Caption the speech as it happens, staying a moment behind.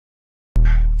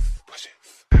Hey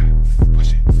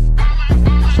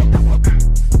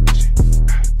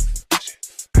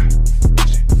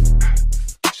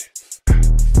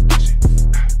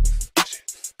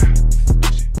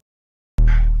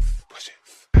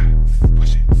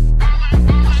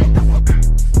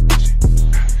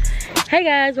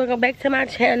guys, welcome back to my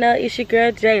channel. It's your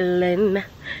girl Jaelyn,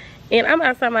 and I'm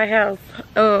outside my house.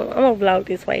 I'm gonna vlog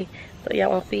this way so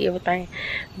y'all won't see everything.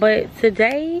 But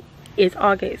today is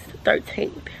August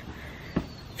 13th,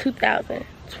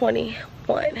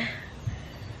 2021.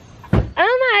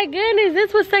 Oh my goodness,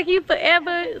 this was taking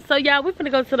forever. So y'all, we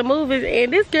finna go to the movies,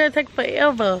 and this girl take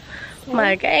forever.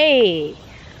 My God,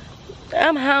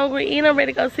 I'm hungry and I'm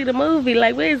ready to go see the movie.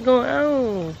 Like, what is going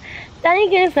on?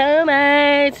 Thank you so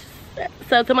much.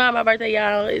 So tomorrow my birthday,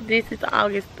 y'all. This is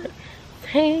August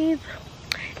 10th,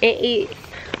 and it's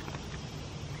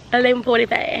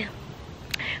 11:45.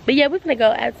 But yeah, we're gonna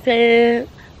go outside,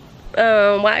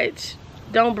 watch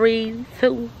Don't Breathe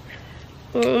 2.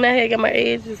 My hair got my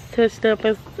edges touched up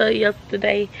and stuff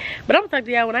yesterday. But I'm gonna talk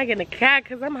to y'all when I get in the car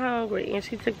because I'm hungry, and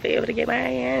she took forever to get my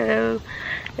hair.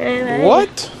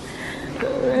 What?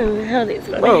 How this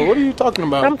going? Bro, what are you talking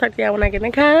about? So I'm gonna talk to y'all when I get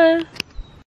in the car.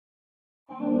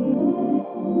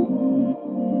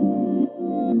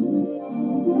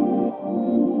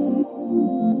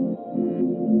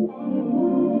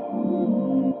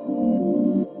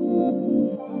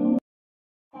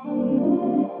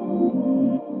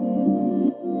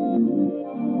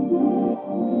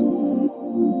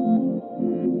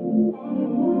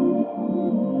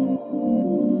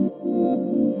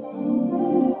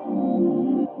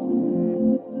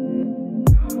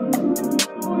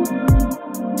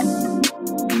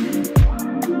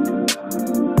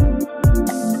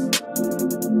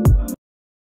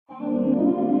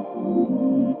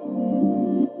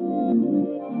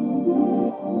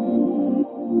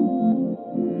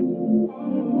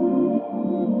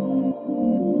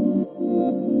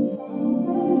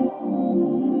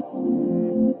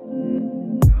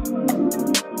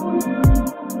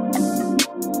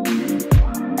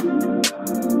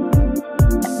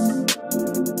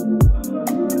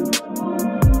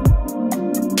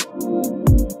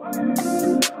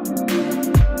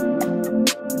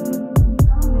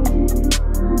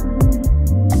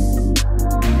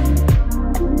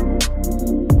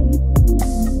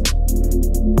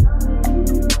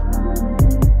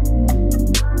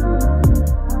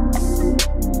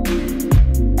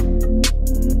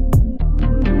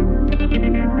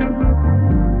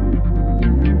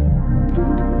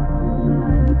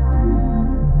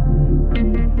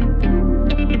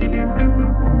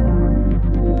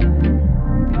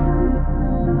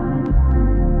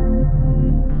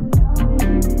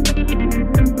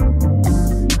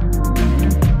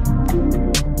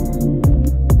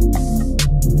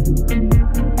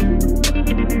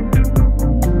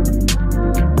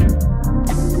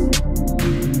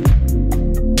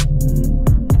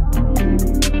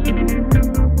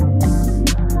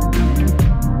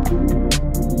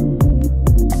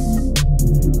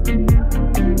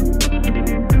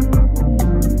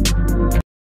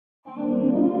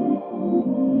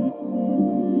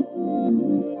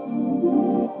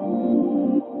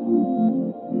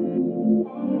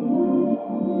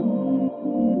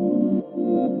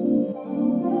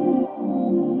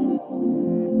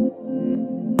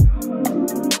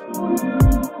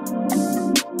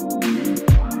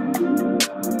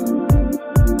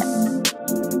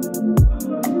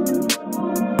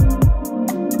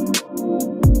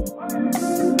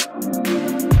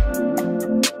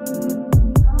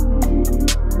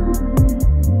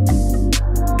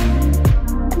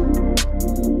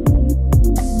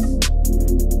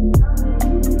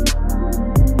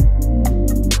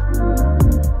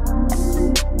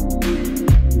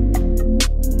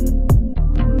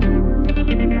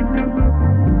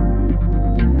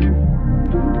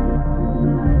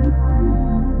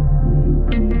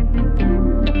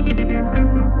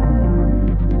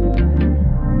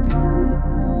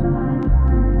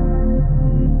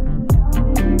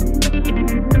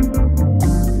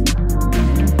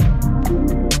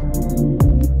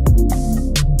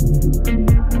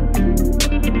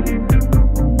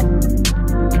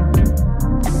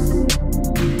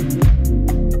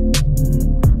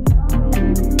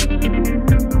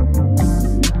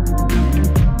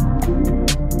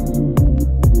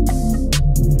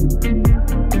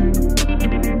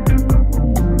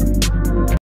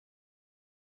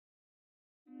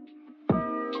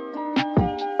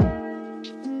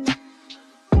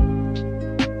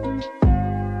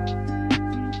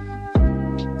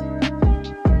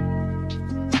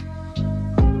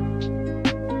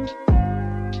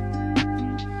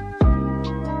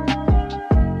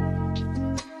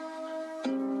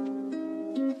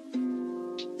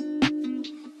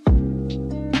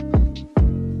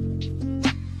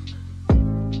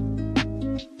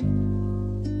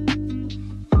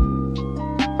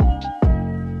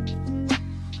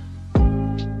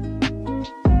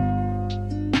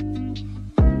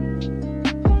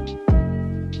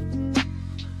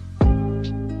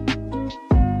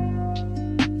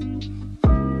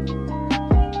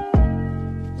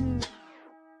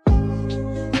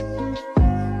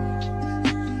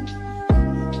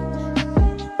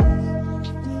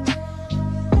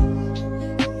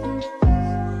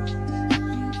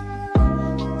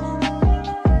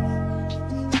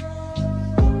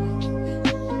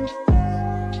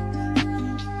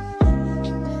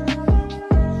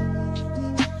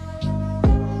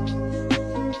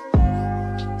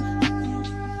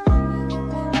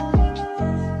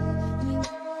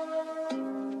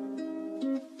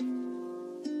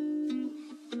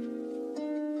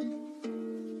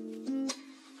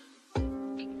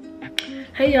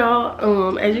 Hey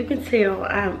y'all, as you can tell,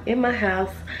 I'm in my house.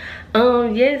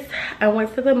 Yes, I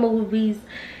went to the movies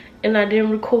and I didn't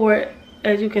record,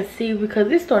 as you can see,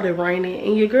 because it started raining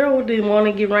and your girl didn't want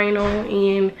to get rain on,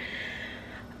 and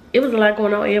it was a lot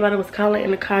going on. Everybody was calling in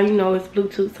the car. You know, it's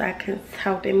Bluetooth, so I can't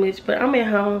talk that much, but I'm at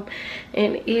home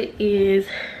and it is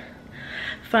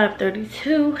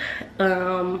 5:32.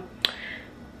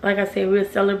 Like I said, we're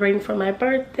celebrating for my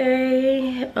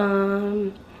birthday.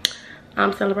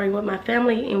 I'm celebrating with my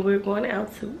family and we're going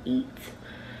out to eat.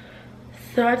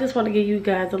 So I just want to give you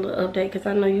guys a little update, because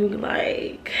I know you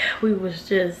like, it was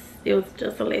just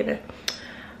 11.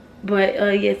 But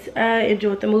yes, I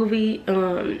enjoyed the movie.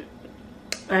 I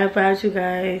advise you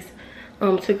guys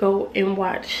to go and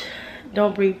watch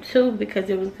Don't Breathe 2, because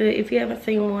it was good. If you haven't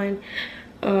seen one,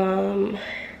 I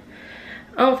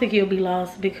don't think you'll be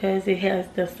lost, because it has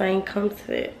the same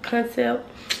concept,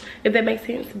 if that makes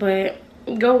sense. But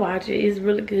go watch it, it's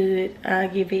really good. I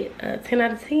give it a 10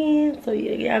 out of 10. So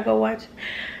yeah, y'all go watch it.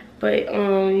 But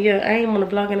yeah, I ain't want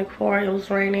to vlog in the car. It was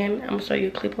raining. I'm gonna show you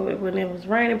a clip of it when it was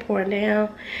raining, pouring down,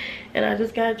 and I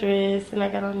just got dressed and I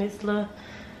got on this little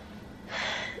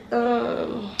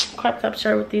crop top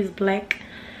shirt with these black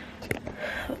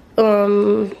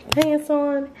pants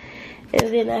on, and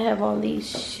then I have on these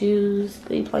shoes,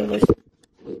 these plain shoes.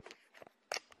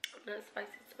 Not spicy.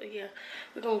 So yeah,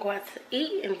 we're gonna go out to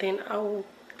eat, and then I'll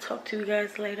talk to you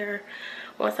guys later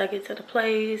once I get to the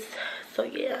place. So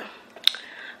yeah,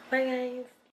 bye guys.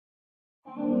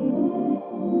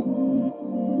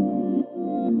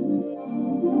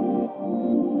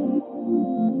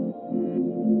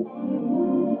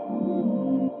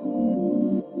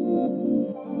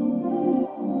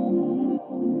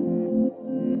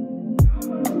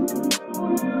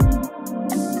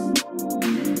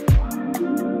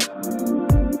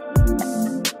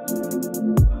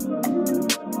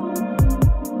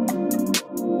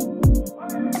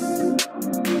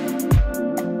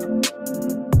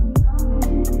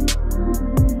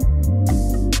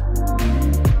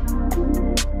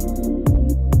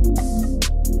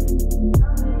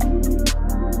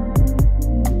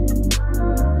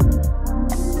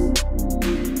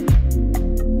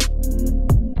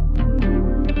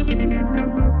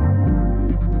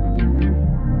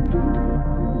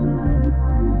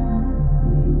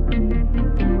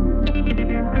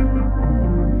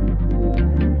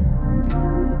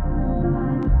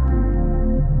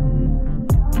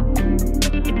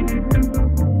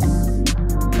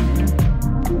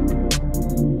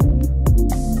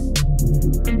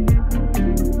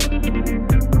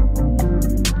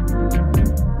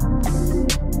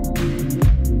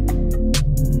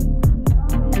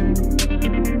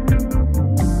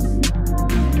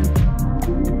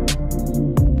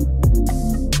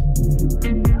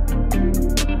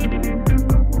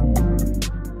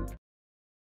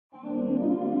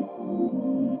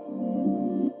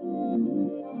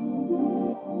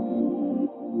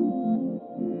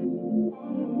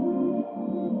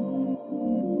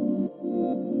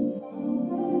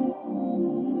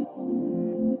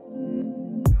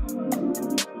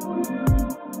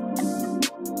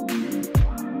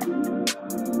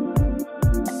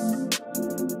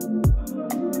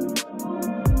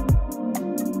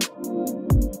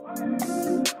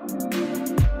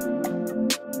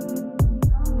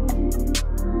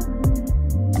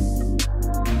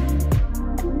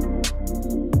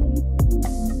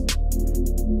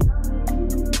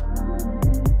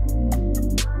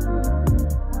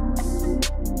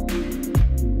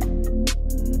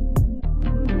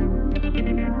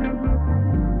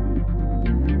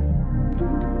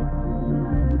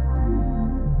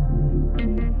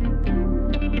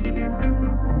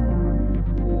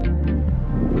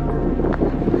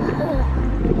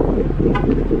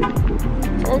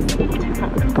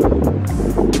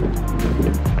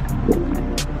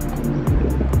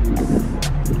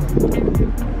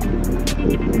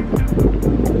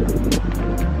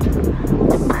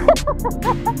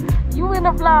 You in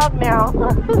the vlog now.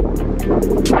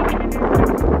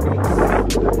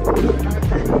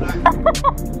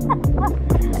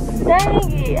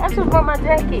 Dang it, I should brought my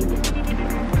jacket.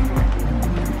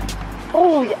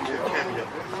 Oh yeah.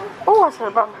 Oh, I should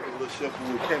have brought my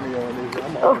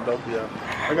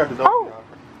I got the dope.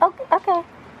 Oh, okay.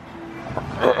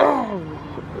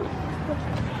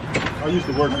 I used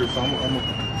to work here, so I'm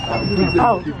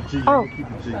keep it G. Keep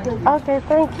it G. Okay,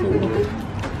 thank you.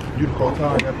 You the call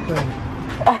time, got the thing?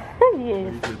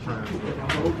 Yes.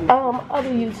 I do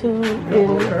YouTube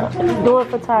and doing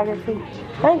photography.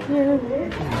 Thank you.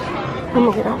 Let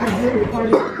me get on here.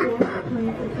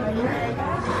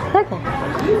 Okay.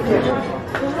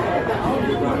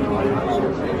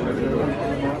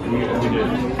 I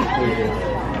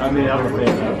mean, I don't think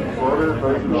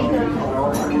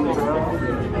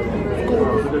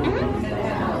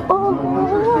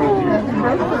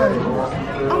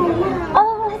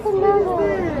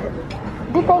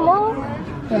Did they know?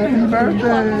 Happy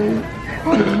birthday.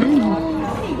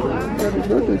 Happy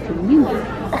birthday to you.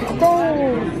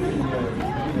 Thanks.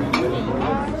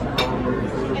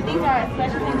 These are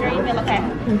specialty dream milk. Okay.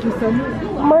 Thank you so much.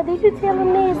 Ma, did you tell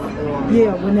them this?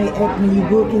 Yeah, when you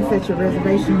book and set your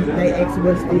reservations, they ask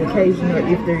what's the occasion or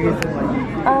if there is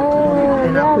one. Oh,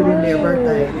 And I put in their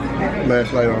birthday.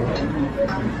 last light on.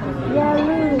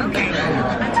 Jaelyn.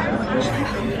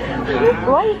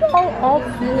 Why you gotta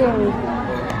ask me?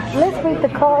 Let's read the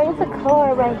card. It's a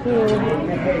card right here.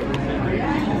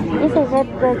 It says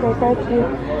happy birthday. Thank you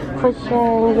for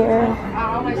sharing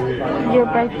your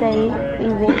birthday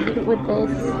event with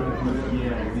us.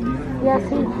 Y'all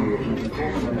see?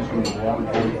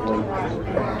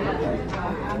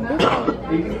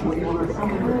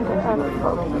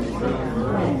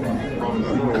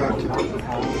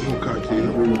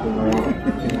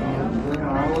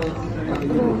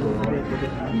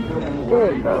 There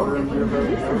you go.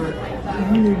 I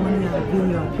only wanted a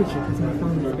video picture because my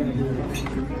phone is down here.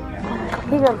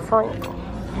 He got a phone.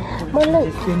 My leg.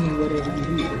 Just send me whatever you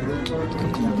need.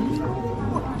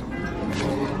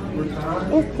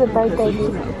 It's the birthday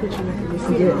gift.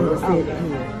 Yeah, it was said here.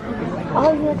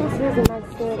 Oh yeah, this is a nice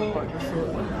setting.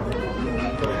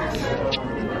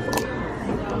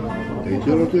 They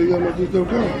tell them you got much stuff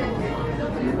coming.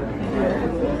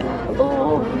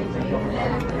 Oh,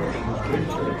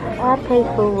 I pay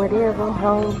for whatever I'm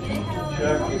home.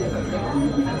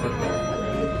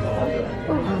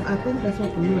 I think that's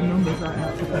what the little numbers are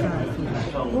out to the side.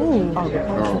 Ooh.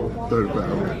 Oh, 35.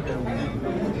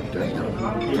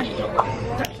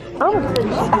 I'm so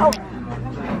shout.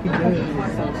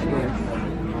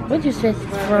 Where'd you say it's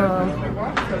from?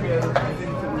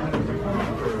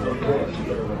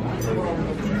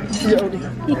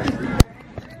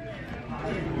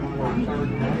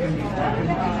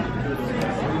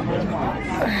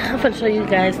 I'm gonna show you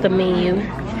guys the menu.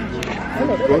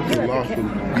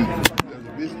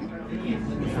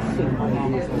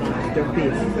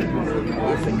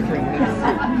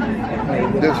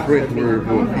 That's French word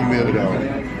for female dog.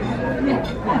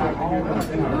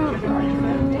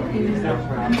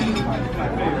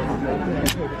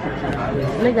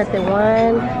 They got the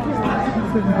one.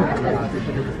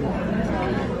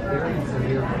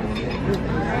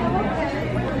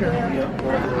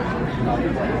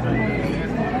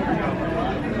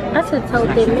 I should told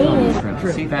them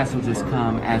in. Sea bass will just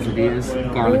come as it is,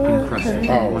 garlic and crusted.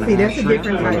 Oh. See, that's a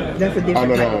different type. That's a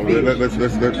different type of fish.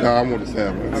 Let's, I want the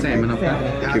salmon. Salmon, okay? I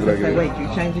was gonna say, wait, you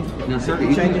changing? Now, sir,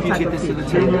 even if you get this to the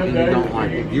table and you don't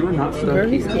like it, you are not stuck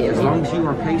here. As long as you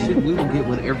are patient, we will get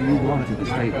whatever you want to this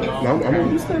table. I'm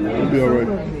gonna be all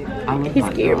right. He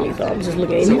scared me, so I'm just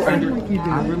looking at So him.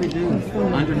 I really do.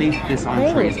 Underneath this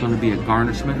entree is going to be a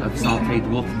garnishment of sauteed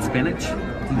wilted spinach.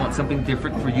 You want something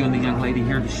different for you and the young lady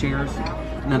here to share.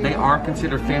 Now, they are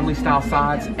considered family-style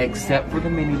sides, except for the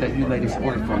menu that you ladies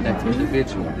ordered from. That's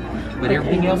individual. But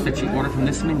everything else that you order from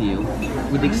this menu,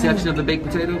 with the exception of the baked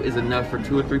potato, is enough for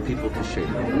 2 or 3 people to share.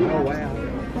 Oh wow.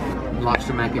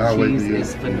 Lobster mac and cheese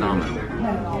is phenomenal.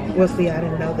 Well, see, I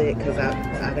didn't know that because I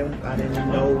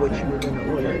didn't know what you were gonna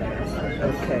order.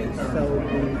 Okay, so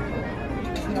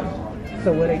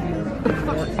what are you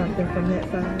want something from that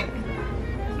side?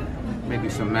 Maybe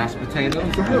some mashed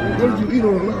potatoes. So what did you eat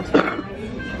on the lobster?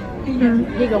 He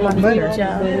gonna want to hear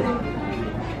y'all.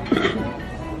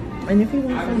 And if you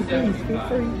want some, please feel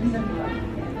free.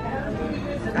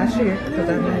 I share because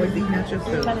I know it's eating out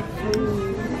yourself.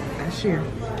 I share.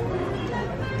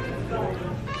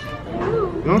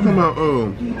 I'm talking about, I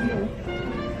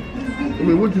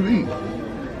mean, what'd you eat?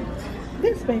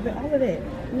 This, baby, all of that.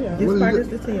 Yeah. This What part is is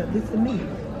the tail. This is the meat.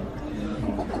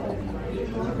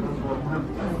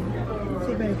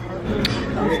 See, baby.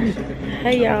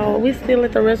 Hey y'all, we still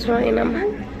at the restaurant and I'm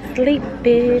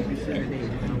sleeping.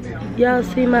 Y'all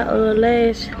see my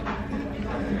lash?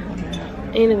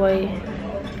 Anyway,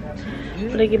 I'm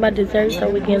gonna get my dessert so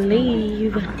we can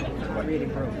leave.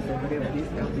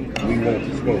 We want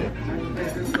to smoke.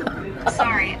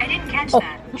 Sorry, I didn't catch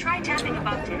that. Try tapping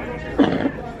above to.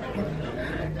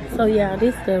 So yeah,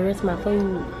 this is the rest of my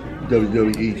food.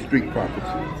 WWE Street Profits.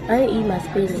 I ain't eat my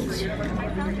spinach.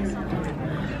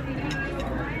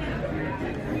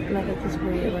 And I got this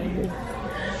bread right here.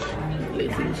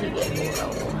 Let's see what she got going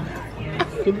on.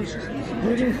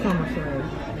 What is summer salad?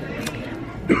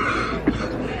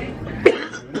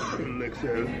 Next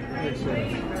Saturday.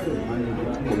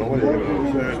 Well, no, I didn't have it on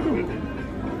Saturday.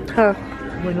 Huh?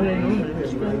 When do they normally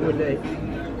have? What day?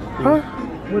 Huh?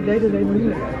 What day do they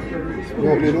normally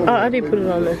have? Oh, I did put it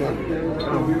on there.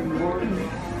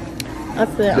 I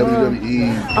said,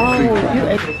 WWE. oh, you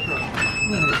ate.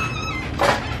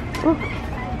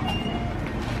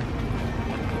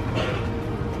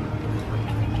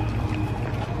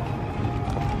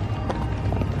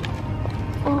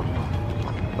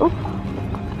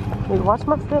 Need to watch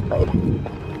my step, baby.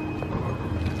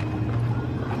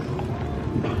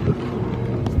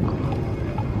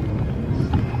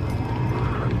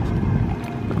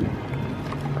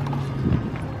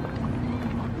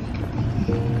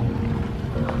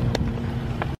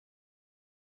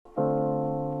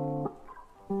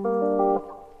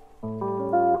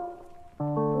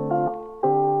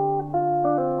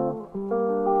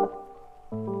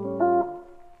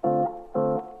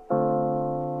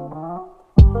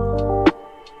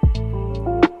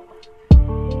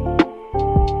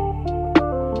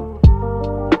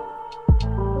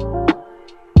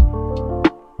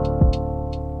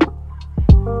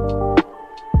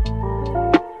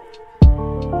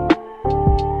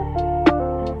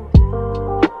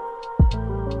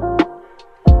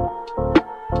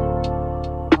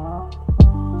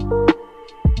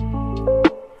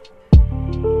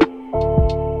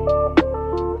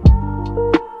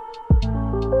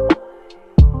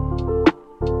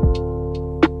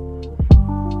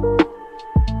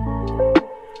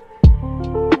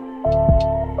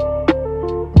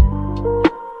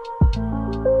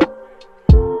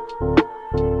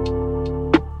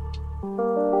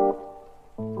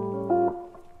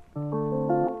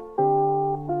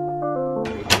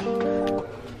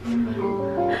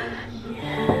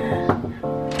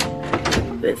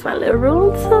 This my little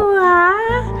room tour.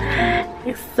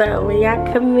 So when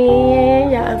y'all come in,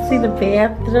 y'all see the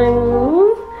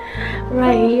bathroom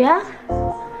right here.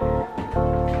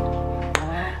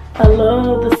 I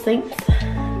love the sinks.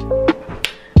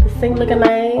 The sink looking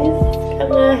nice. Got a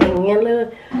little hand,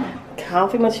 little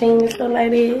coffee machine and stuff like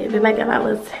that. Then I got all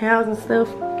little towels and stuff.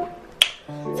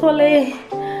 Toilet.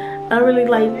 I really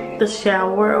like the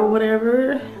shower or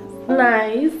whatever.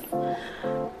 Nice.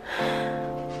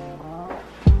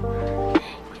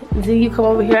 Then you come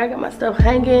over here, I got my stuff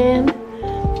hanging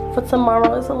for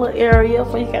tomorrow. It's a little area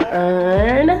so you can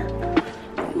earn.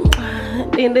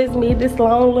 Then there's me, this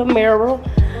long little mirror.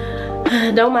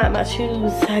 Don't mind my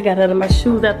shoes. I got out of my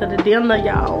shoes after the dinner,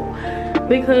 y'all.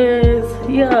 Because,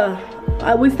 yeah,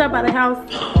 we stopped by the house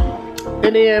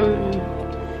and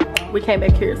then we came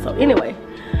back here. So anyway,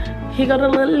 here go the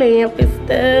little lamp and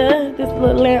stuff. This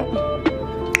little lamp.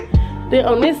 Then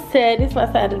on this side, this is my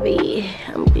side of the bed.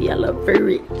 I'm gonna give y'all a little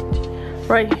verdict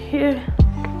right here.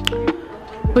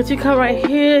 But you come right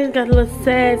here, it's got a little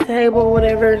side table or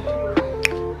whatever.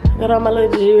 Got all my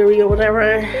little jewelry or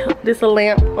whatever. This a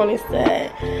lamp on this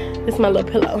side. This is my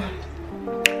little pillow.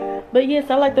 But yes,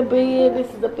 I like the bed. This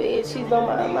is the bed. She's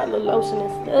on my little lotion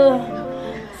and stuff.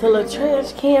 It's a little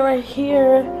trash can right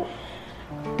here.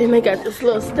 Then they got this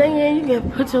little stand. You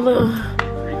can put your little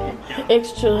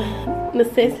extra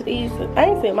necessities. I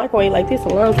ain't seen a microwave like this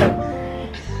in a long time.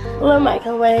 A little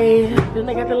microwave. Then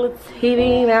they got the little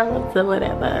TV mount or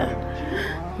whatever.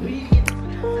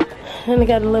 And they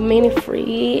got a little mini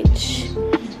fridge.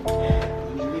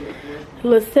 A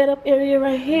little setup area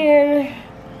right here.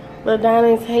 Little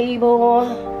dining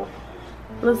table.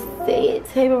 Little set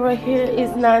table right here is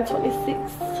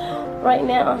 $9.26 right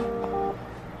now.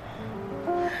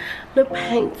 The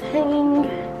painting.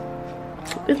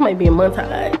 This might be a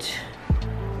montage.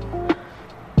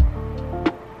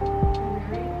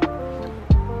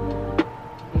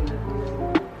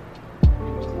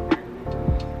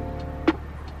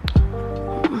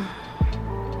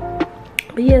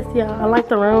 But yes, y'all, I like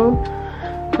the room.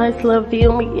 Nice little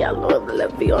view. I love the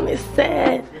little view on this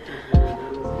side.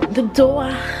 The door.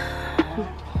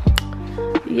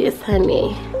 Yes,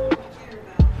 honey.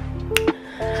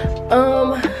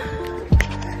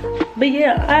 But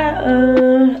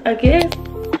yeah, I guess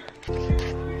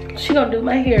she gonna do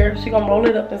my hair. She gonna roll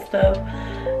it up and stuff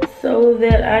so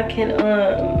that I can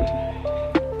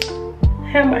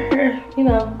have my hair, you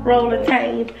know, roll and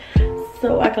tame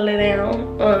so I can lay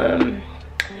down.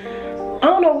 I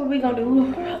don't know what we gonna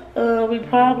do. We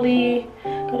probably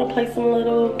gonna play some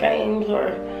little games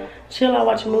or chill out,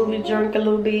 watch a movie, drink a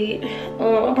little bit.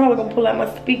 I'm probably gonna pull out my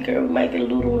speaker, make it a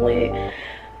little wet.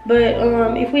 But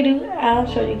if we do,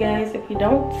 I'll show you guys. If we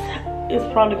don't, it's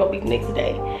probably gonna be the next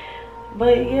day.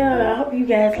 But yeah, I hope you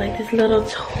guys like this little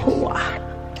tour.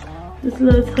 This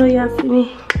little tour, y'all see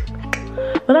me.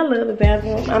 But I love the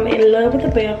bathroom. I'm in love with the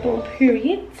bathroom,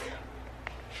 period.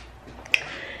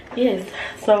 Yes,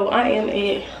 so I am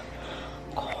at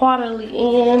Quality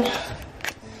Inn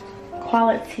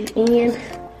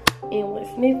in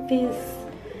West Memphis.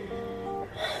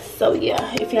 So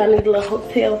yeah, if y'all need a little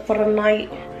hotel for the night,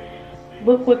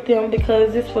 book with them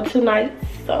because it's for 2 nights.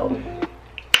 So,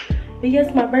 but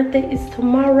yes, my birthday is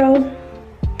tomorrow.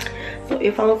 So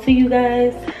if I don't see you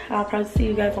guys, I'll probably see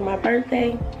you guys on my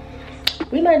birthday.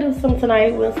 We might do some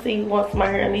tonight. We'll see once my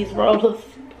hair needs rollers,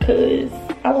 because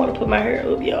I want to put my hair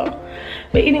up, y'all.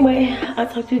 But anyway, I'll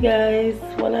talk to you guys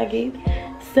when I get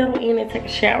settled in and take a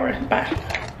shower. Bye.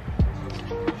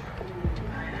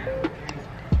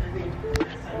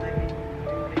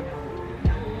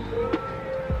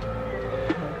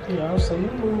 Yeah, so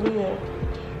you move in.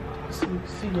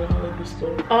 See your other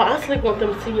stuff. Oh, I actually want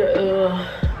them to see your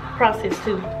process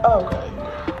too. Okay.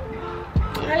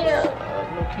 Hey,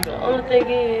 the only thing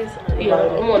is, yeah,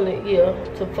 I want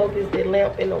to focus the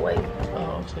lamp in the way.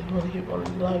 Oh, so you want to hit one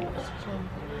of the lights or something?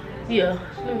 Yeah,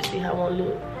 let me see how I want to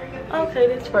look. Okay,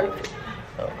 that's perfect.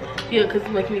 Okay. Yeah, because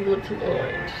it's making me look too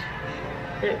orange.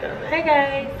 There you go. Hey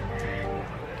guys.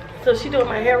 So she doing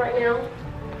my hair right now.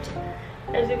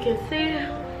 As you can see.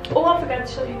 Oh, I forgot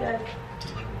to show you guys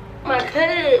my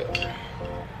cut.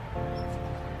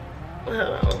 Hold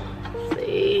on.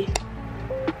 See.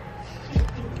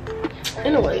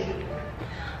 Anyway,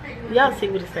 y'all see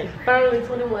what it says. Finally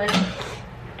 21.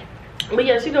 But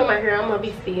yeah, she doing my hair. I'm gonna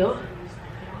be still.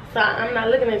 So I'm not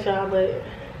looking at y'all, but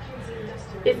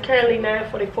it's currently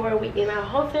 9:44. We in our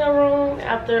hotel room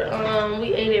after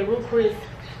we ate at Ruth.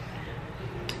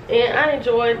 And I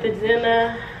enjoyed the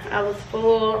dinner. I was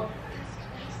full.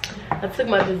 I took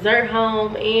my dessert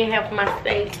home and half of my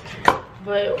steak.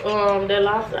 But the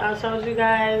lobster I showed you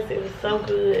guys, it was so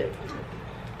good.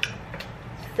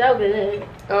 So good.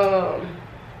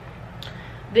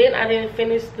 Then I didn't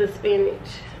finish the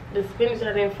spinach. The spinach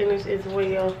I didn't finish as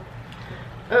well.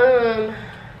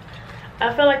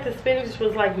 I felt like the spinach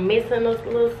was like missing a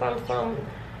little something,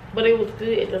 but it was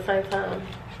good at the same time.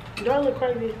 Do I look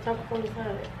crazy talking from the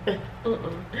side?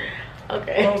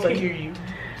 Okay. As long as I hear you.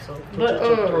 So, but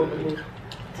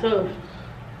tough.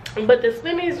 But the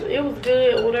spinach, it was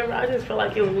good or whatever. I just felt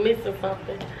like it was missing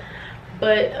something.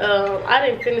 But I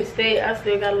didn't finish that. I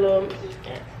still got a little,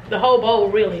 the whole bowl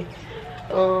really.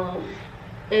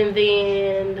 And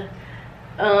then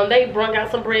they brought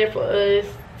out some bread for us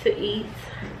to eat.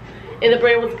 And the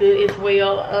bread was good as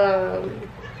well.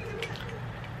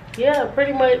 Yeah,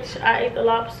 pretty much I ate the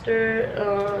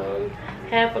lobster,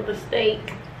 half of the steak,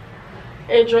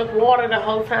 and drank water the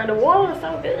whole time. The water was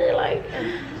so good. Like,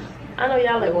 I know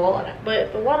y'all like water,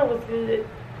 but the water was good.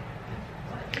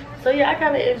 So yeah, I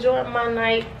kind of enjoyed my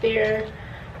night there.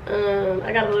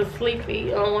 I got a little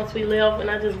sleepy once we left, and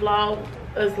I just vlogged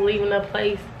us leaving the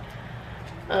place.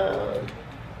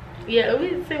 Yeah,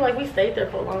 it seemed like we stayed there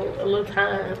for a little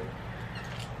time,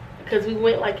 because we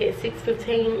went like at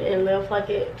 6:15 and left like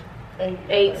at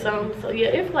 8 something. So yeah,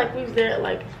 it felt like we was there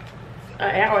like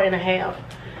an hour and a half.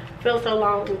 Felt so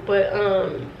long, but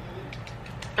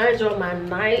I enjoyed my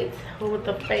night with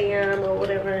the fam or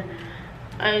whatever.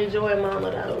 I enjoyed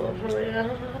Mama though, for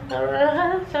real.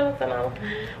 Shout out to Mama.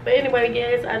 But anyway,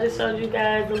 guys, I just showed you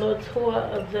guys a little tour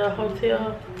of the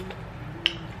hotel.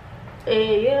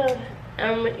 And yeah,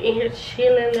 I'm in here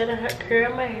chilling, letting her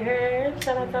curl my hair.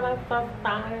 Shout out to my sister.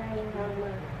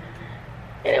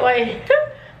 Anyway,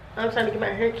 I'm trying to get my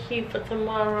hair cute for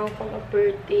tomorrow for my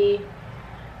birthday.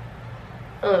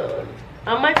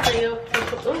 I might stay up to,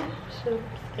 oh shoot,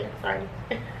 sorry.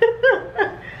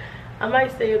 I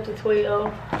might stay up to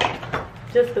 12,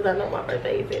 just because I know my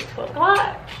birthday is at 12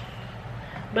 o'clock.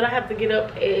 But I have to get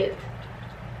up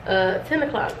at 10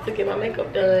 o'clock to get my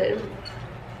makeup done.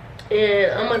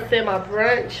 And I'm going to set my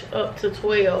brunch up to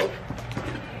 12.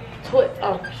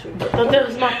 Oh shoot, that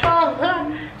was my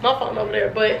phone. My phone over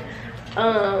there. But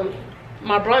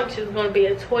my brunch is going to be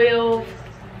at 12.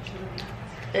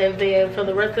 And then for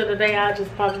the rest of the day, I'll just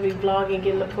probably be vlogging,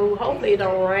 getting the pool. Hopefully it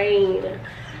don't rain.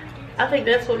 I think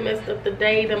that's what messed up the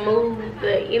day, the mood,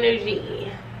 the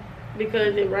energy,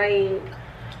 because it rained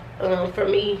for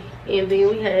me. And then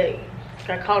we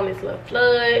got caught in this little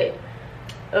flood.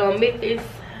 Memphis,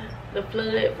 the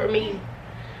flood for me.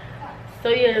 So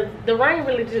yeah, the rain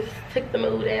really just took the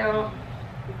mood down,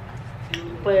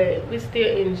 but we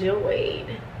still enjoyed.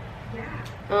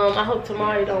 I hope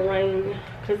tomorrow it don't rain,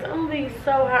 because I'm gonna be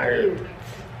so hurt,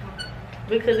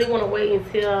 because they want to wait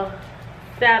until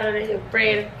Saturday and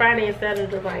Friday and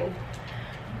Saturday to rain.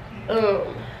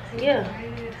 Yeah,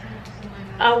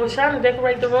 I was trying to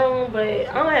decorate the room, but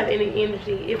I don't have any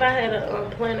energy. If I had a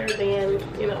planner, then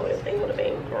you know, everything would have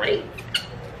been great,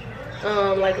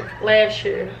 like last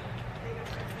year.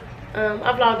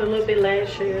 I vlogged a little bit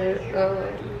last year.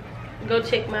 Go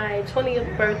check my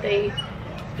 20th birthday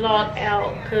vlog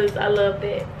out because I love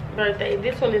that birthday.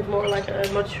 This one is more like a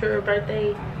mature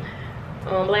birthday.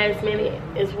 Last minute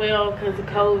as well because of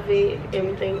COVID.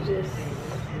 Everything just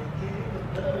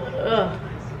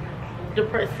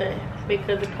depressing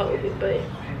because of COVID. But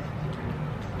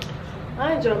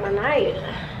I enjoyed my night.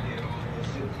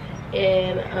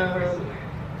 And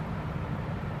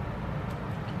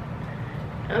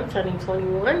I'm turning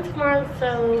 21 tomorrow,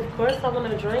 so of course I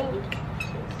want to drink.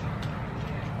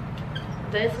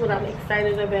 That's what I'm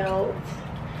excited about.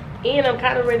 And I'm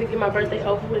kind of ready to get my birthday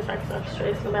over with so I can stop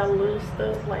stressing about little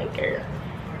stuff like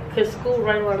because school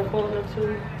right around the corner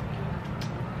too.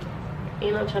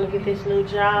 And I'm trying to get this new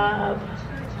job.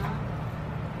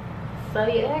 So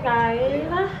yeah,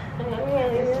 guys.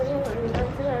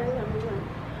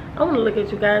 I want to look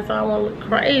at you guys so I won't look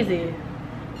crazy.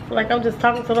 Like I'm just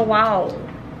talking to the wall.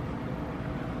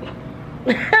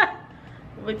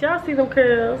 But y'all see them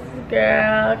curls.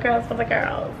 Curls for the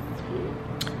girls.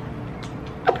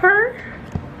 Up her.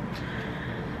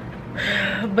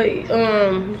 But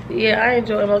yeah, I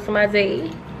enjoy most of my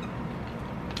day.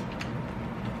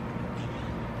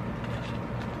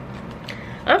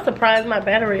 I'm surprised my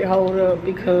battery hold up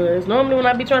because normally when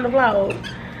I be trying to vlog,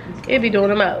 it be doing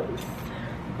the most.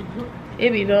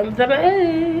 It be doing the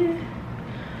most.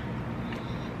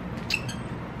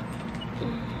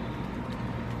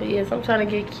 But yes, I'm trying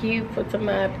to get cute for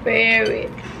my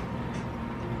period.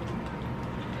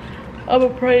 I'ma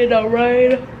pray it don't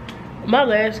rain. My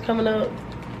lash coming up.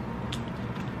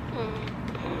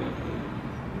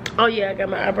 Oh yeah, I got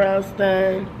my eyebrows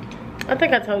done. I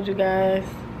think I told you guys.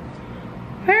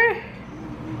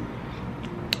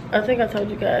 I think I told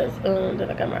you guys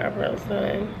that I got my eyebrows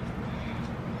done.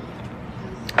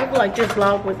 I feel like this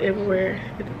vlog was everywhere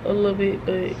a little bit,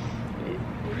 but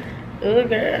oh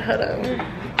girl, hold on.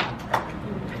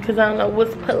 Cause I don't know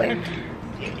what's pulling.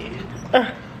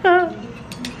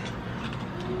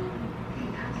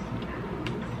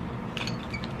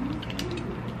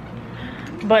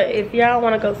 But if y'all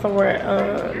want to go somewhere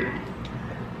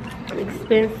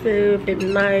expensive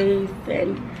and nice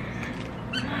and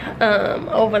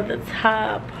over the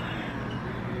top,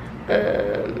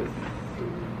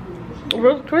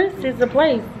 Ruth Chris is the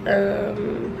place.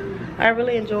 I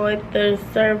really enjoyed the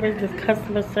service. The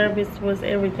customer service was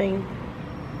everything.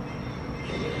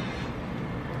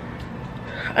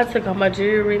 I took off my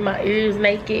jewelry, my ears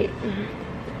naked.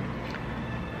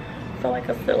 Feel like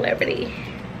a celebrity.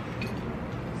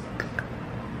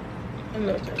 I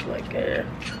know, just like that.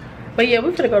 But yeah,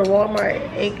 we finna go to Walmart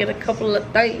and get a couple of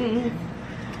things.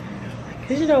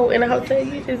 Cause you know, in a hotel,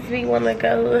 you just be wanna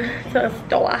go to a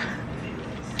store,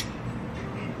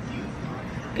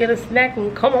 get a snack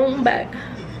and come on back.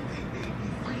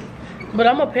 But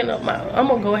I'm gonna pin up I'm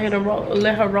gonna go ahead and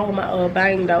let her roll my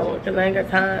bang though, cause I ain't got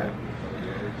time.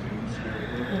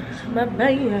 My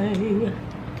bang.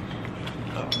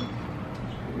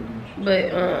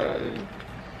 But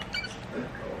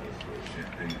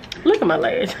look at my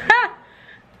lash.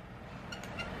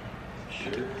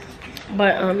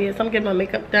 But yes, I'm getting my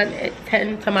makeup done at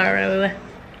 10 tomorrow.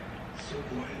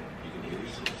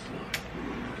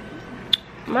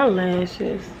 My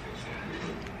lashes.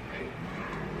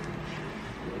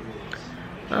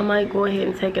 I might go ahead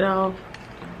and take it off.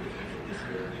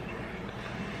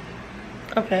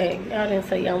 Okay, y'all didn't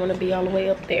say y'all want to be all the way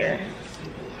up there.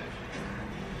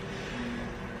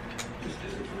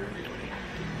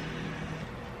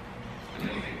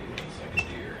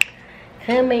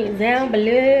 Comment down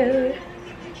below.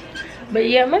 But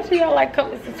yeah, make sure y'all like,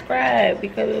 comment, subscribe,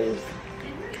 because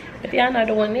if y'all not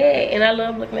doing that, and I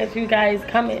love looking at you guys'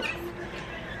 comments,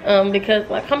 because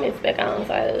my comments back on,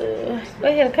 so go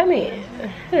ahead and comment.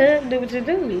 Do what you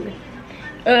do.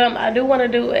 I do want to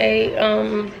do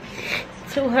a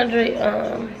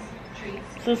 200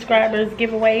 subscribers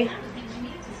giveaway.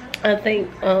 I think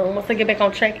once I get back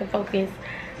on track and focus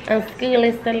on school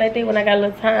and stuff like that, when I got a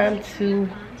little time to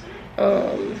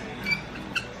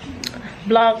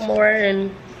vlog more,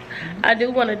 and I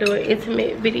do want to do an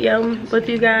intimate video with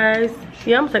you guys.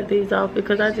 Yeah, I'm gonna take these off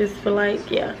because I just feel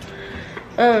like, yeah.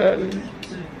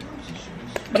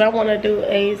 But I want to do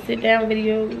a sit down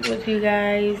video with you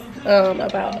guys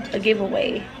about a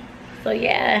giveaway. So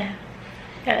yeah.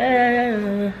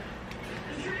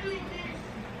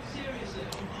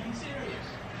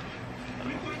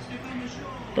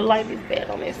 The light is bad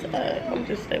on this side. I'm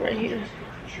just stay right here.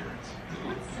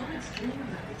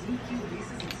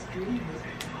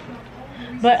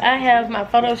 But I have my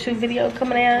photo shoot video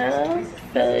coming out.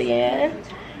 So yeah.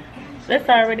 That's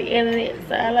already edited.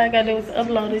 So all I gotta do is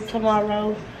upload it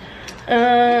tomorrow.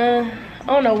 I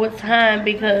don't know what time,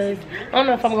 because I don't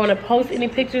know if I'm going to post any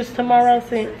pictures tomorrow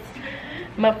since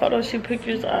my photo shoot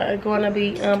pictures are going to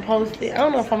be posted. I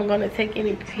don't know if I'm going to take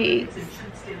any pics.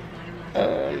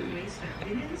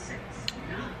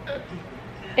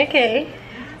 Okay.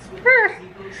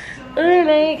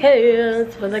 Make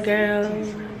chaos for the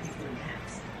girls.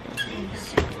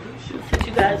 Let's sit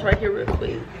you guys right here real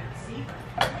quick.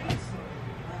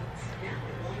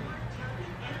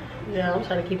 Yeah, I'm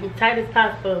trying to keep it tight as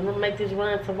possible. I'm gonna make this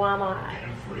run to Walmart.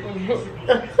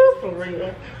 For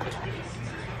real.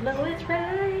 No, it's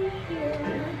right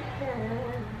here.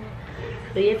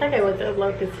 So yes, I can't wait to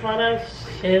upload this photo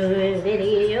shoot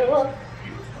video.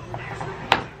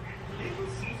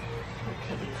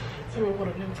 What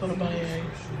are you talking about?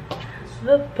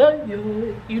 The fire.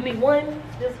 You need one?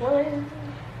 Just one?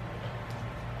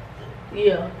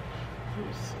 Yeah. Let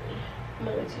me see. I'm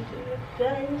gonna let you do it.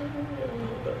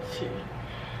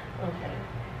 Okay.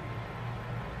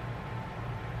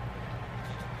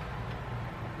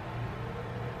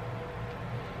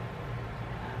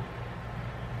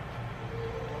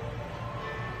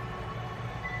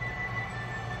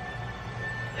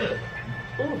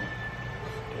 Ooh.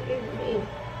 Excuse me.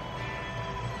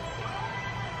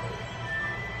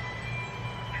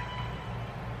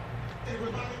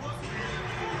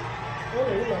 Oh,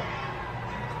 yeah.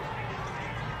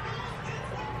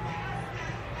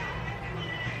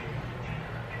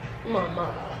 Mama.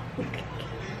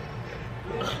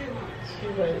 She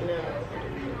right now.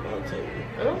 I'll tell you.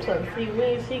 I'm trying to see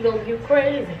when she gonna get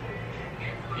crazy.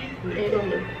 And on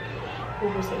the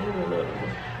over some another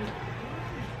one.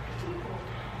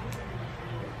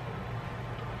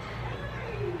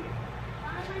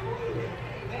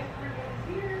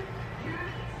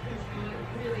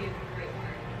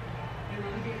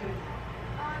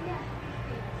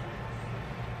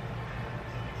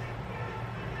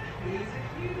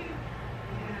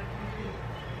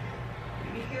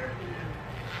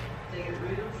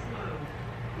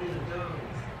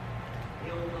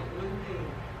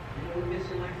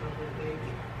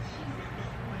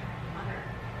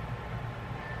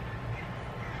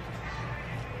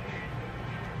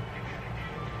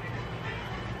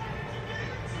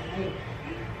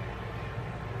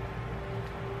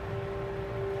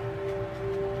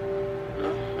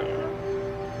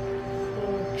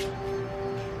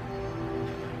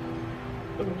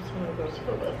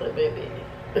 Baby.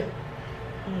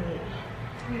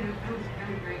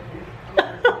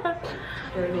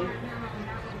 Birdie.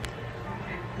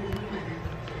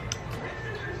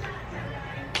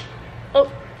 Oh.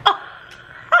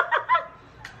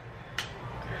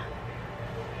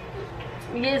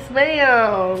 Yes,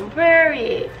 ma'am.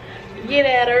 Birdie. Get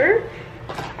at her.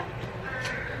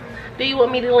 Do you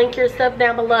want me to link your stuff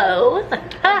down below?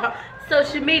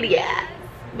 Social media.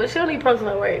 But she don't need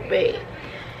personal work, babe.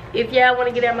 If y'all want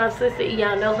to get at my sister,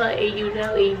 y'all know her and you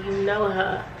know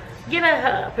her, get at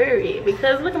her, period.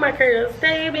 Because look at my curls,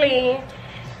 stay bling,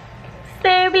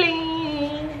 stay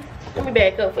bling. Let me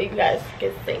back up for you guys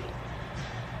can see.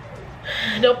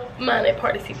 Don't mind that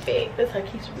party seat bag. That's how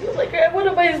keeps real. Like, girl, what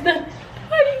nobody's done?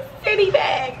 Party city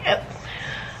bag.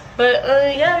 But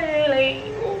yeah, like,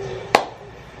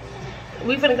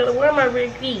 we finna go to Walmart real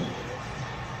quick.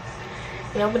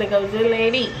 And I'm gonna go to the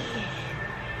lady.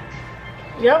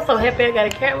 Yeah, I'm so happy I got a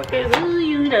camera because, ooh,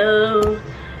 you know,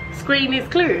 screen is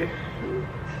clear.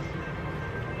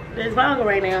 That's vulgar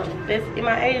right now. That's in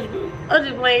my age group. I'm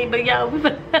just playing, but y'all, we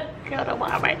better go to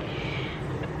Walmart.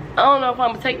 I don't know if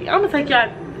I'm gonna take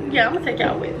y'all. Yeah, I'm gonna take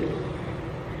y'all with me.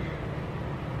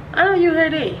 I know you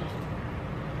heard it.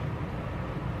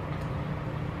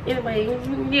 Anyway,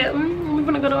 yeah, we're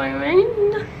gonna go to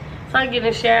Walmart. So I get in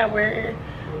the shower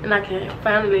and I can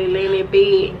finally lay in that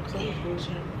bed.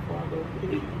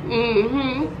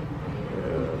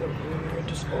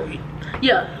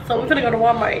 Yeah, so we're gonna go to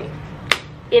Walmart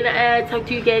and I'll talk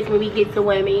to you guys when we get to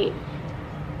Walmart.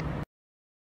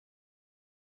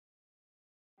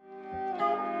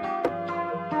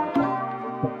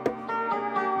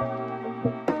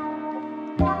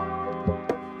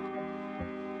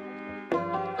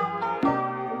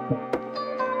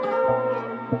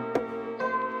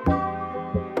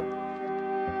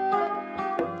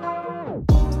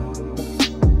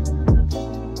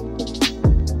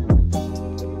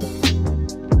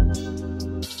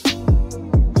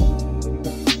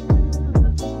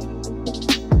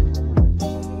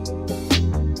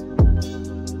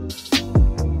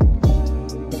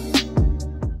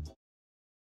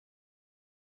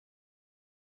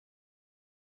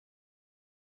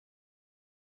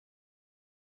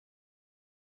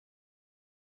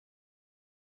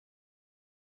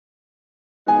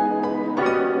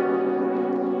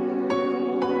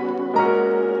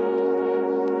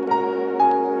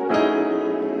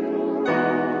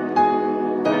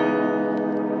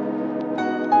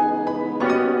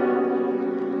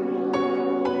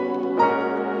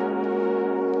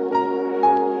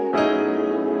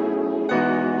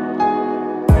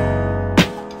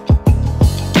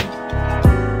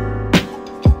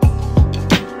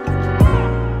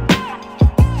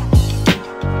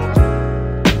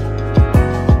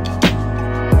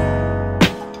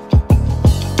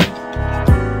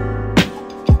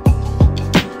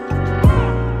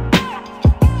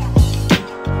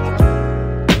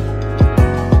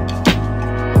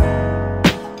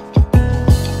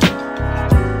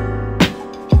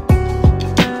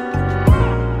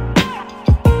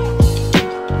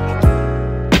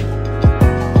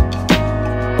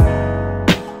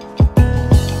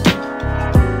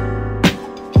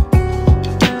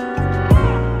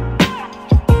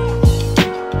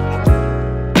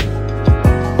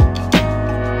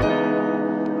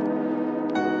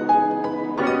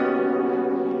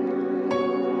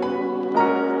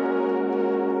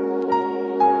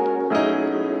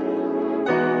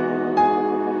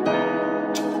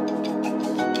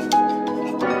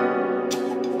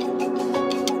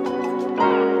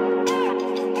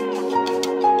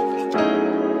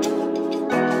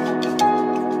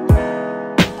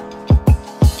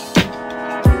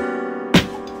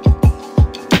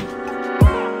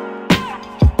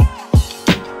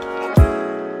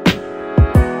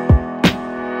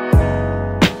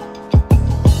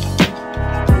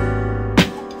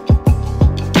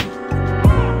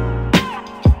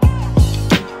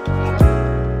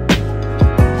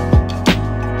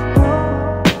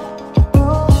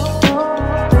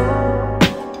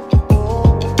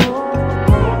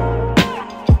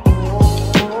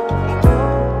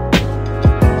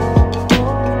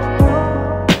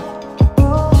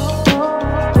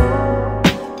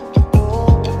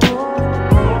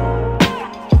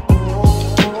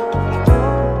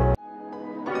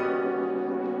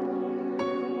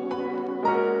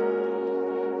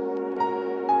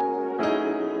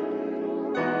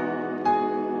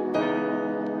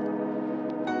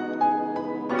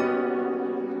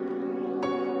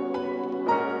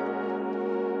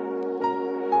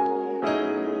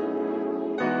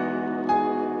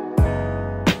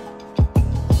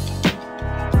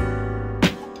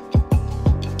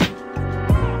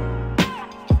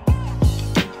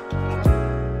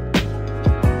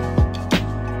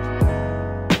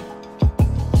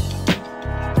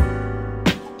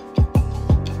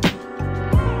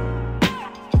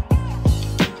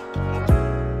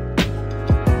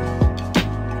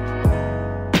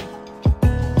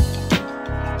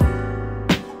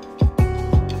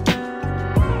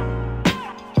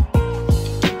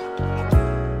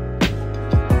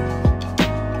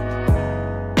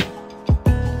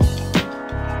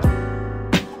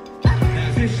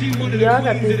 Yeah, I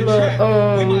got this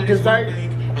little dessert.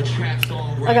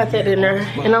 I got that in there,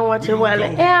 and I'm watching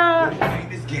Jaelyn out.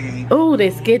 Ooh, they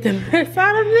scared the mess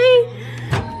out of me.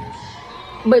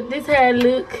 But this how it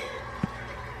look.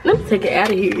 Let me take it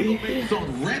out of here.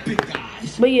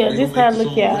 But yeah, this how it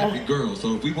look, y'all.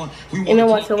 And I'm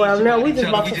watching Jaelyn now. We just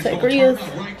bought some sangrias.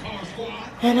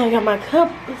 And I got my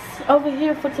cups over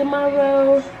here for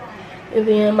tomorrow. And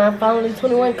then my finally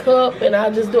 21 cup. And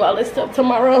I'll just do all this stuff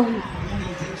tomorrow.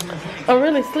 I'm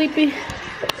really sleepy.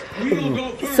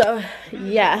 So,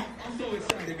 yeah.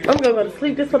 I'm gonna go to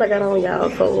sleep. This is what I got on, y'all.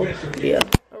 So, yeah.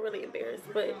 I'm really embarrassed.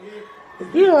 But,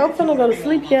 yeah, I'm finna go to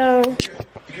sleep, y'all.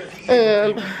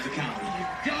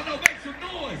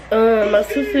 My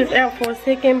sister's out for a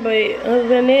second. But other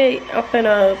than that, I'm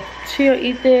finna chill,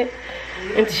 eat that.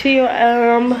 And chill.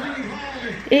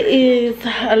 It is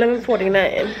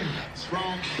 11:49.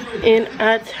 And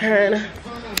I turn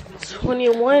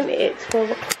 21 at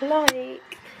 12 o'clock.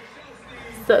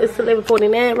 So it's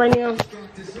 11:49 right now.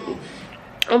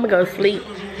 I'm gonna go to sleep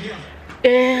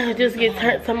and just get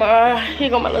turned tomorrow. Here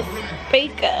go my little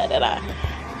speaker that I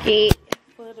get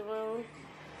for the room.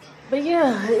 But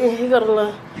yeah, here go the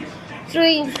little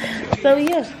drinks. So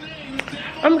yeah,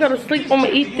 I'm gonna sleep. I'm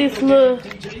gonna eat this little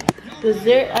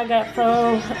dessert I got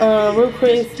from Ruth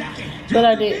that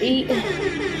I didn't eat.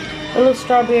 A little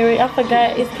strawberry. I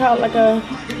forgot. It's called like a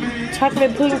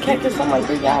chocolate pudding cake or something like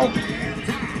that, y'all.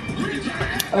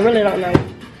 I really don't know.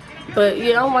 But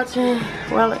yeah, I'm watching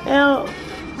Jaelyn out.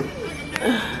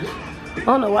 I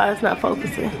don't know why it's not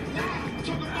focusing.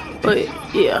 But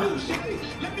yeah.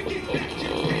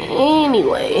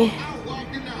 Anyway.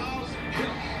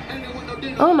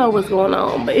 I don't know what's going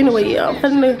on. But anyway, yeah, I'm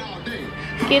finna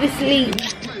get to sleep.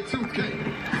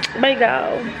 Bye,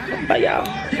 y'all. Bye, y'all.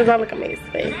 Because I look a mess,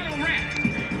 babe.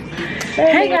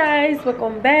 Hey guys,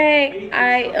 welcome back.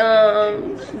 I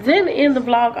didn't end the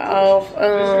vlog off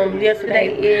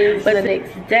yesterday is the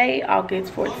next day,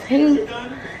 August 14th.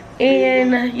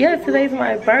 And yeah, today's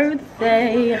my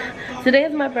birthday. Today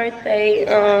is my birthday.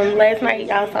 Last night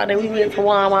y'all saw that we went to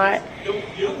Walmart,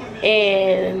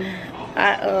 and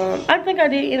I think I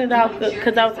did end it off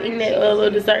because I was eating that little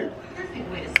dessert.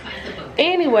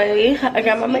 Anyway, I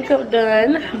got my makeup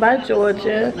done by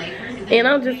Georgia. And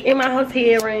I'm just in my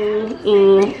hotel room,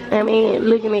 and I mean,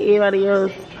 looking at everybody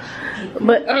else.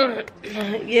 But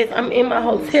yes, I'm in my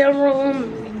hotel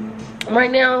room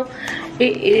right now.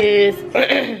 It is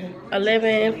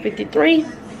 11:53.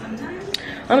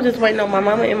 I'm just waiting on my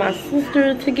mama and my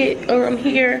sister to get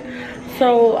here,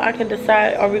 so I can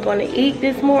decide, are we going to eat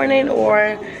this morning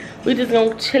or we just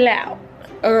gonna chill out.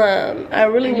 I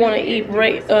really want to eat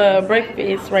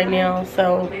breakfast right now,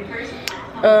 so.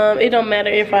 It don't matter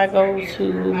if I go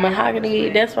to Mahogany.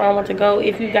 That's where I want to go.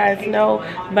 If you guys know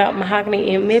about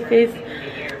Mahogany in Memphis,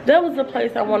 that was the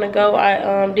place I want to go.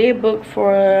 I did book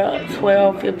for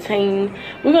 12-15.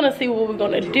 We're gonna see what we're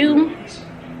gonna do.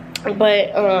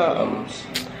 But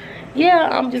yeah,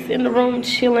 I'm just in the room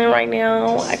chilling right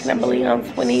now. I cannot believe I'm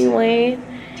 21.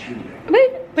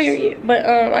 Period. But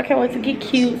I can't wait to get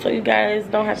cute so you guys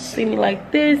don't have to see me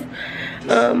like this.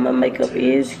 My makeup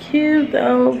is cute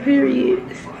though, period.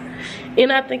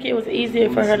 And I think it was easier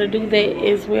for her to do that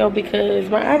as well because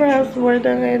my eyebrows were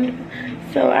done.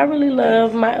 So I really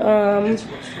love my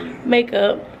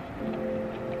makeup.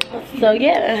 So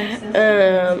yeah,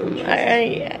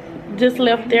 I just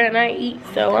left there and I eat,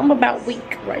 so I'm about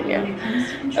weak right now.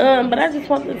 But I just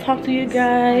wanted to talk to you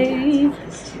guys.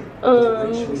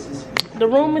 The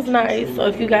room is nice, so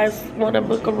if you guys want to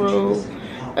book a room,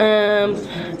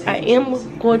 I am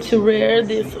going to wear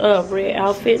this red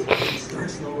outfit.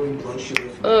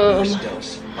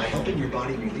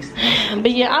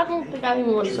 But yeah, I don't think I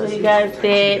even want to show you guys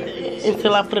that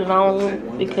until I put it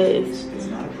on, because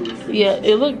yeah,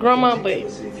 it looks grandma, but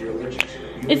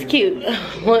it's cute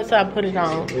once I put it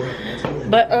on.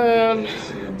 But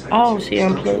oh, she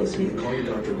unplugged it.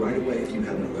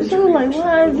 So I'm like,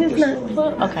 why is this not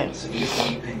plugged? Okay.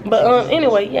 But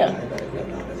anyway, yeah.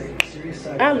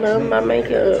 I love my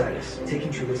makeup.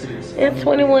 At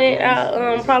 21,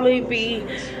 I'll probably be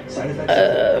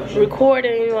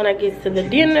recording when I get to the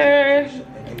dinner,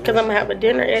 because I'm gonna have a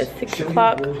dinner at 6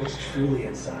 o'clock.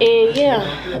 And yeah,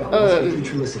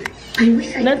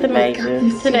 nothing major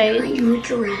today.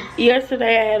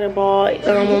 Yesterday I had a ball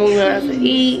when we went out to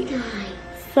eat.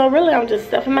 So really I'm just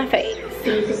stuffing my face.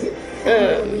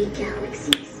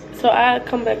 So I'll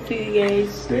come back to you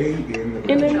guys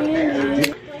in a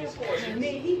minute.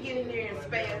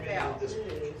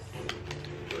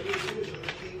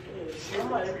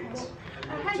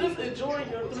 enjoying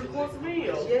your 3-course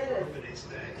meal. Yes.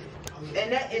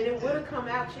 And it would have come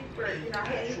out cheaper, you know,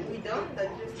 had we done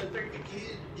just the 3.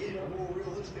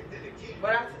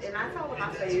 But I told him, I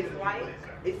say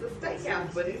it's a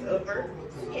steakhouse, but it's upper.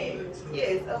 Yeah,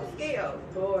 it's upscale.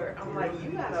 Lord, I'm like, you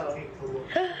gotta.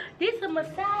 This a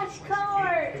massage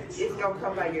card. It's gonna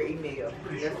come by your email.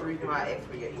 That's the reason why I asked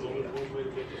for your email.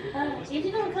 Is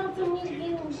you gonna come to me to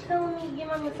get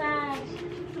my massage?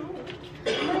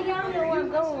 Well, y'all know where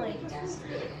I'm going.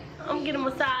 I'm getting a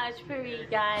massage, period,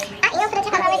 guys. I am gonna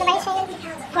check out my reservations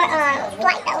for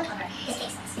flight though,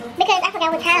 because I forgot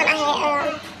what time I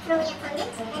had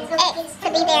X to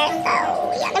be there. So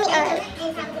yeah,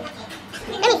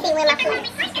 let me see when my flight.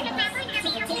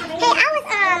 Hey, I was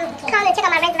calling to check out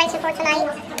my reservation for tonight.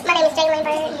 My name is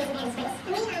Jaelynbyrd.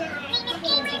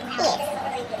 Yes.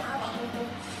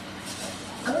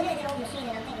 I'm looking at the old machine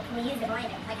and I'm thinking, can we use the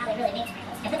grinder? Like how they really make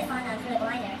sprinkles. I put the fondant through the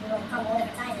grinder and we'll come all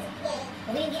different sizes.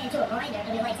 But we didn't get into a grinder and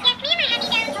we like that. Can you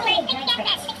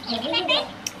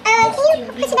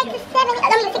push it back to 7?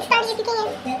 I mean 6:30 if you can.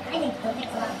 I think it'll take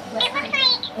a lot less time.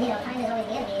 You know, time is always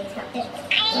the enemy in these competitions.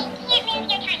 I can't move your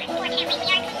timer, unfortunately. We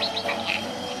are completely booked up.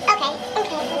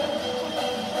 Okay.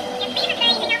 Yes, ma'am. Is there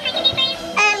anything else I can do for you?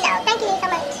 No. Thank you so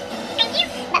much. Thank you.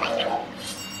 Bye-bye.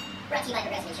 Brought to you by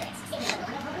Progressive Insurance. Savings on the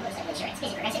Honda Motorcycle Insurance.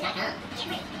 Visit Progressive.com. Get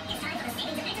ready. It's time for the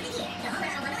savings event of the year. The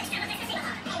Honda Motorcycle Extra Effective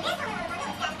Save-A-Thon. And this Honda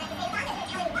Motorcycle Extra Effective Save-A-Thon is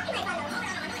telling you what you might bundle.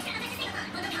 Honda Motorcycle Extra Effective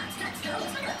Save-A-Thon. Bundle cars, trucks, drones,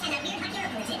 and that weird hot hero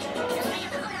footage. So right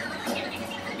up the Honda Motorcycle Extra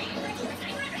Effective Save-A-Thon bag. What do you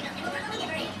expect? Right up. And we'll probably get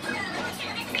ready. Honda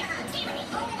Motorcycle Extra Effective Save-A-Thon. Stay with me.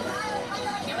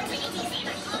 No one's waiting to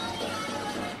save it.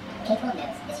 K-12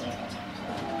 knows this year's been a challenge.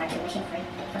 Our tuition-free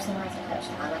and personalized approach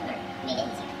to online learning made it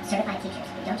easier. Certified teachers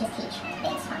who don't just teach,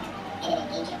 they inspire. And an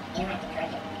engaging, interactive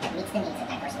curriculum that meets the needs of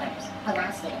diverse learners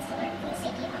allows students to learn from the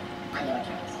safety of home on your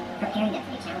terms, preparing them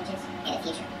for new challenges and a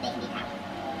future they can be proud of.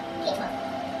 K-12,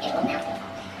 it will now fall.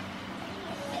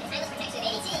 With the timeless protection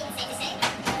of ADT, it's safe to say,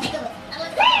 take a look.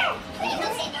 When you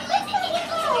help save more lives and get your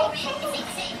culture brand, it's safe to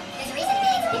say, there's a reason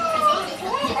millions of people trust ADT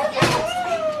to help them with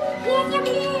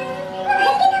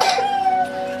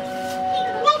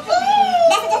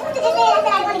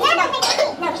their lives.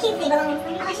 No, she's the balloon.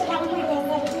 I should have one on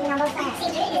both sides.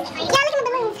 Yeah, look at the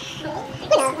balloons.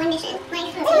 You know, one mission. Right.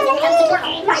 Oh,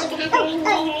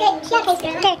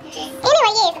 good.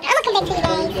 Anyway, yes, I'm gonna come back to you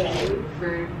guys.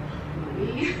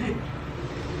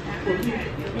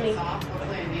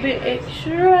 The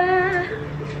extra.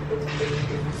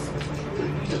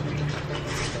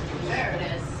 There it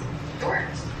is. It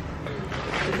worked.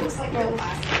 It looks like real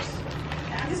plasters.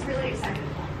 I'm just really excited.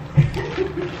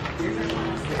 Here's our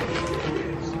plaster.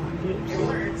 It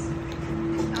works.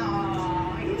 Oh,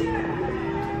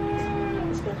 yeah.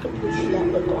 It's not completely on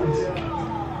the glass.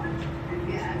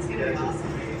 Yeah, it's gonna be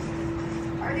awesome.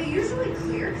 Are they usually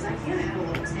clear? Because I can't add a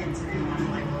little tint and want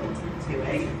like a little tint to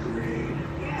it.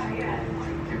 Yeah.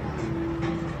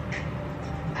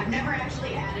 I've never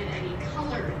actually added any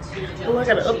color to the gel. Oh, I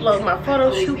gotta upload my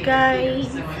photo shoot,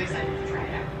 guys. So I'm excited to try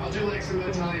it out. I'll do like some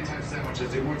Italian type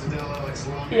sandwiches. Do mortadella, like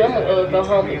salami. Yeah, I'm gonna go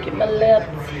home and get my lap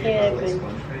cabin.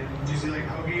 Do you see like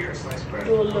hoagie or sliced bread?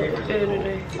 Do a little bit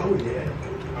today. Oh yeah.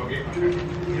 Hoagie. Okay.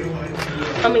 You know what?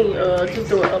 I mean, just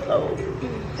do an upload.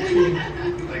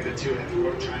 Like the two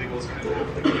triangles kind of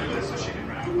happen together, so she can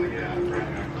wrap like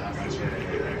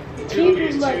Can you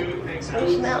do like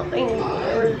brushing out things?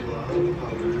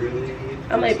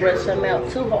 I may brush them out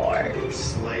too hard.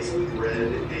 Sliced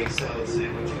bread, egg salad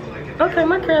sandwich. Okay,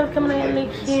 my curls coming in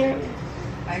next year.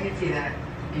 I can see that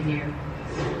in you.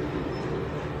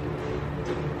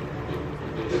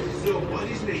 So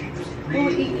Buddy's making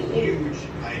three huge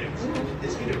items.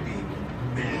 It's going to be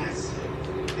massive.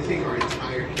 I think our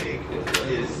entire cake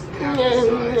is half the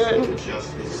size of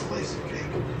just this slice of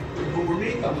cake. But we're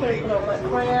making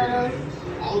like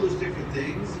all those different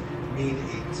things mean a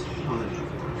ton of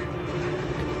work.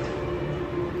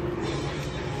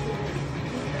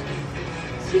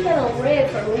 She got a red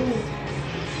for me.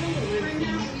 Right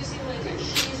now we're using like a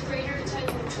cheese grater type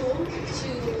of tool to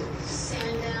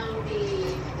sand down the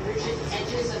rigid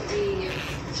edges of the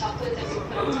chocolate that we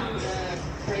put on top of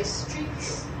the rice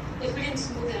streaks. If we didn't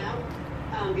smooth it out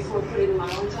before putting them on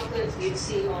chocolate, you'd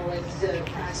see all like the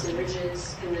cracks and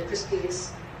ridges and the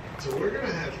crispies. So we're going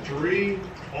to have three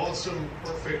awesome,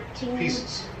 perfect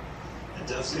pieces. And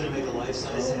Duff's going to make a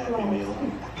life-size Happy Meal.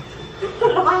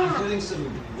 I'm putting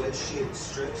some wedge-shaped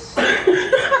strips in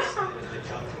the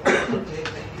cup of cake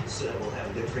so that we'll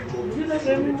have the crinkled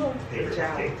paper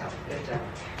cake cup.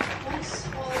 Once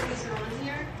all of these are on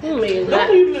here,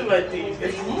 Don't you look like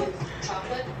this?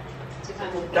 chocolate to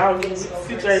kind of Y'all get the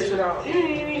situation out. You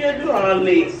ain't even gotta do all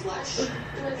this. flesh.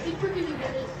 I think we're gonna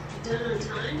get it done on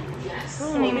time. Yes.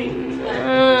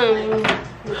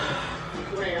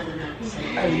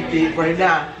 How you did right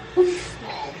now? You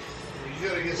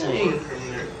gotta get some food from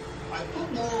there. I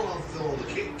put more on filling the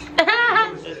cake.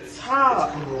 It's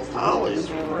hot. Always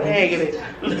raggedy.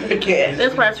 Look at it.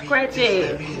 That's why I scratch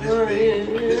it.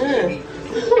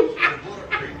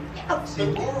 See,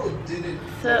 Laurel did it.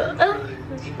 So,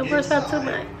 the first time too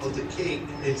much. Of the cake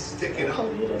and stick it up.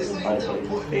 It's like no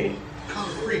point in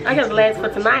concrete. I got the last for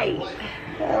tonight.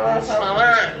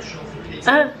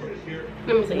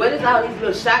 Let me see. What is all these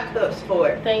little shot cups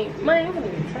for? Thank my.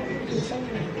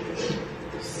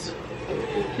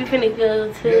 We finna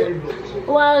go to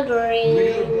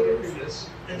Walgreens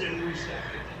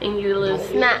and get a little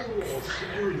snacks.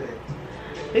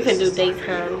 We finna do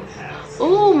daytime.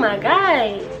 Oh my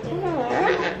god.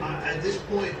 At this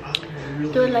point, I'm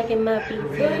Do it like in my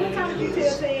pizza.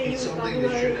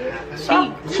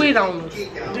 She quit on us.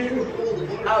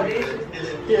 Oh, did you?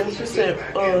 Yeah, she said,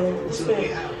 plans,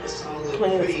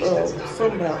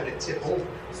 something about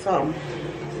something.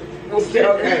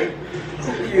 Okay.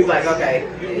 You was like, okay.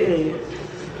 Yeah.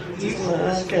 I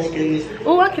can't get it.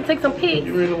 Oh, I can take some pics.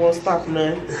 You really won't stop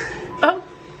nothing. Oh,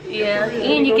 yeah.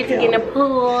 And you get to get in the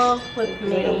pool with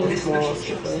me.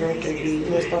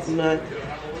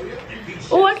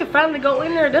 Oh, I can finally go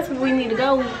in there. That's where we need to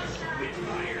go.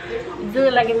 Do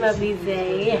it like in my visa.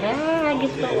 I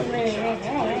get to go in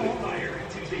there.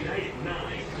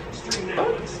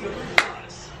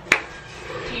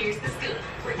 Here's the scoop.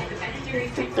 We're at the Ben &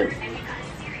 Jerry's Drink and we've got a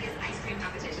serious ice cream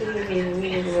competition.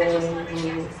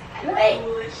 Wait.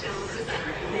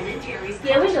 Ben & Jerry's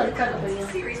Yeah, we go to Taco Bell.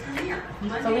 series premiere.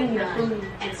 So we need a food.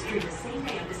 And stream the same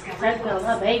day of Discovery That's what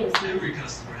my baby's Every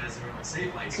customer has their own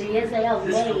safe lights. See, yes, they have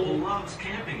This couple made. loves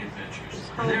camping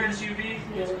adventures, and their SUV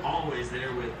is always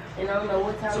there with them. And I don't know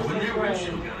what time So when it's their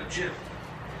windshield got a chip,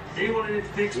 they wanted it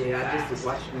fixed Yeah, I just fast. was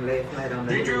watching them last night on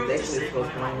the They news. drove They to was save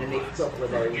supposed to money come in the next couple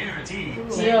of days. Guaranteed.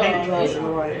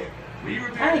 Yeah. We I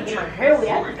repaired didn't the get my truck hair wet.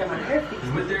 I before just got my it. hair fixed.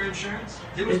 And with their insurance,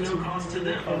 there was no cost to For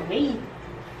them. me.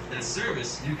 That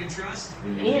service you can trust.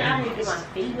 Yeah, I didn't get my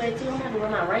feet wet too. I'm gonna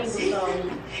run my rainbow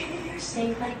song.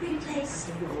 Safe like replace.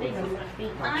 They got my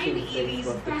feet. I'm Evie's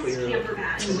best camper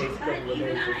patch, but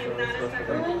even I'm not as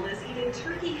memorable as eating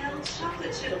turkey-held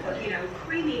chocolate chip cookie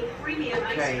creamy premium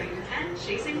ice Okay. cream and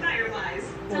chasing fireflies.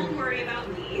 Don't worry about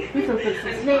me. We can put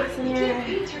some snacks in here.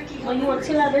 When you want to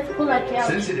chill out, let's pull out couch.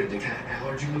 sensitive to cat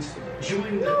allergens.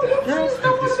 Join the Girls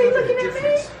don't want to be looking at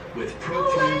me. with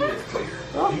Pro-Clean with Clear.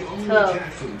 The only Tough.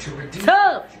 cat food to reduce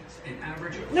Tough. an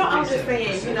average of No, I was just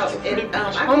saying, you know, and, I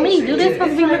On me, can't- do this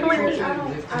supposed to be looking like me? I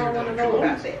don't want to know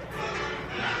about that.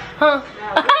 Huh? A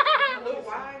little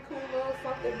wine cooler or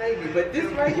something, maybe. But this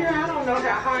right here, I don't know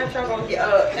how hard y'all gonna get.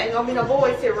 Ain't gonna be no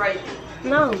boys here, right?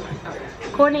 No.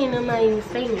 Courtney and them not even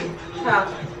staying. Huh?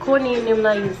 Courtney and them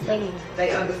not even staying.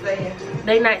 They understand.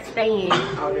 They not staying.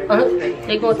 Oh, they're not staying.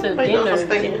 They going to They dinner. not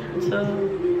staying.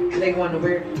 They going to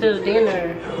where? To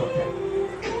dinner.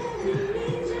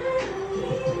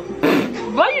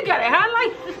 Why you got it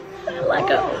highlight?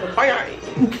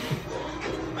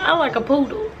 I like a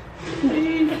poodle.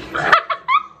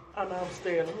 I'm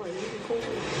downstairs. I'm like, you cool.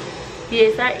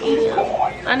 Yes, I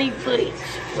am. I need footage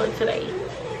for today.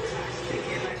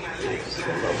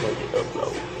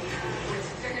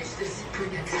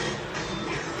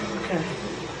 Okay.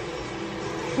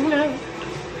 Okay.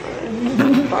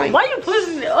 Why you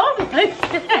pushing it up like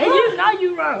that? You know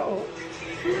you wrong.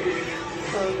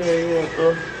 Okay,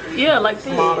 yeah, Yeah, like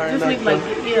this. Modern, Just look like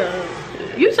like it.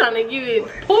 Yeah. You trying to give it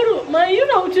poodle, man? You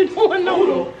know what you're doing,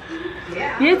 no?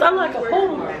 Yes, I'm like a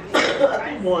poodle.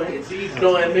 one.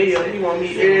 Knowing me, he want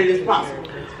me early as possible.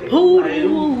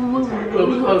 Poodle. We'll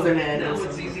be closing that and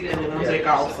then I'll take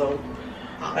off. So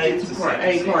I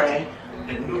ain't crying.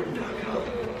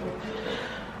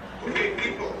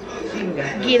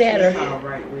 Get at her. All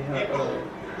right, with her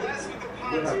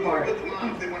part.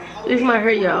 This might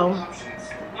hurt y'all.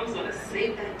 I'm gonna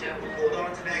save that dough.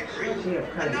 She'll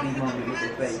probably be one to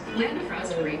get the face. Land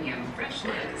Frost Premium Fresh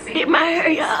Look. It might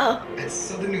hurt y'all. At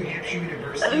Southern New Hampshire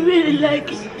University. I really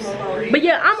like it. But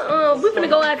yeah, we're gonna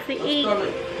go out to eat.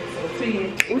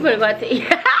 We're gonna go out to eat.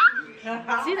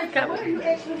 See the cup. What are you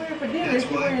actually wearing for dinner? Is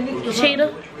you wearing this?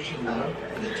 Cheetah.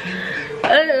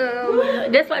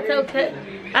 That's why I told Cut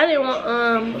I didn't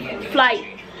want flight.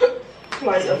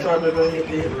 Like I'm trying to go hit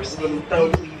this little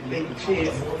throat in the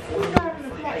chest.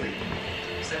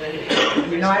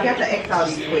 You know, I got to ask all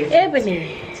these questions.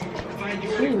 Ebony.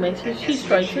 She make sure she's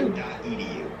straight too.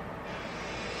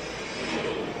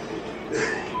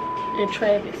 And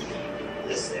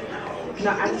Travis.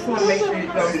 No, I just want to make sure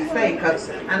it's going to be safe because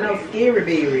I know Scary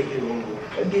Berry.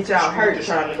 get y'all hurt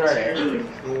trying to drive.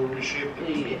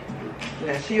 Yeah.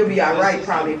 Now she'll be alright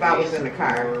probably if I was in the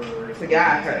car to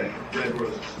guide her.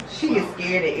 She gets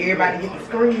scared and everybody gets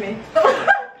screaming.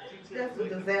 That's a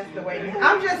disaster way.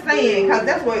 I'm just saying, cause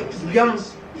that's what young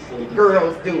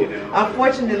girls do.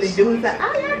 Unfortunately, dudes say, "I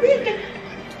love you."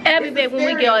 I'll be back when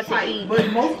we get out to eat.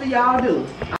 But most of y'all do.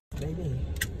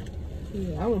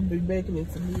 Yeah, I would be making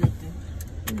it to me.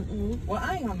 Well,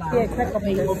 I ain't gonna lie. Yeah, crack up.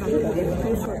 Okay.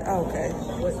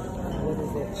 What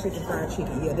is that? Chicken fried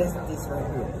chicken. Yeah, that's this right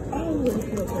here. Oh,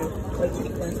 okay. Wait,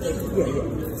 chicken fried chicken. Yeah.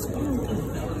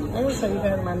 I'm gonna show you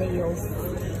better my nails.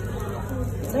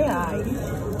 They alright.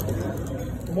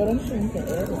 But I'm sure you can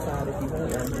add the side if you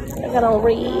want. I got on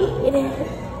red.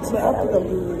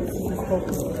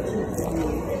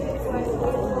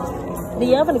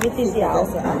 Yeah, I'm gonna get this, y'all.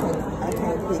 I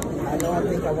can't pick. I know I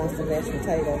think I want some mashed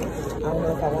potato. I don't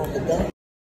know if I want the duck.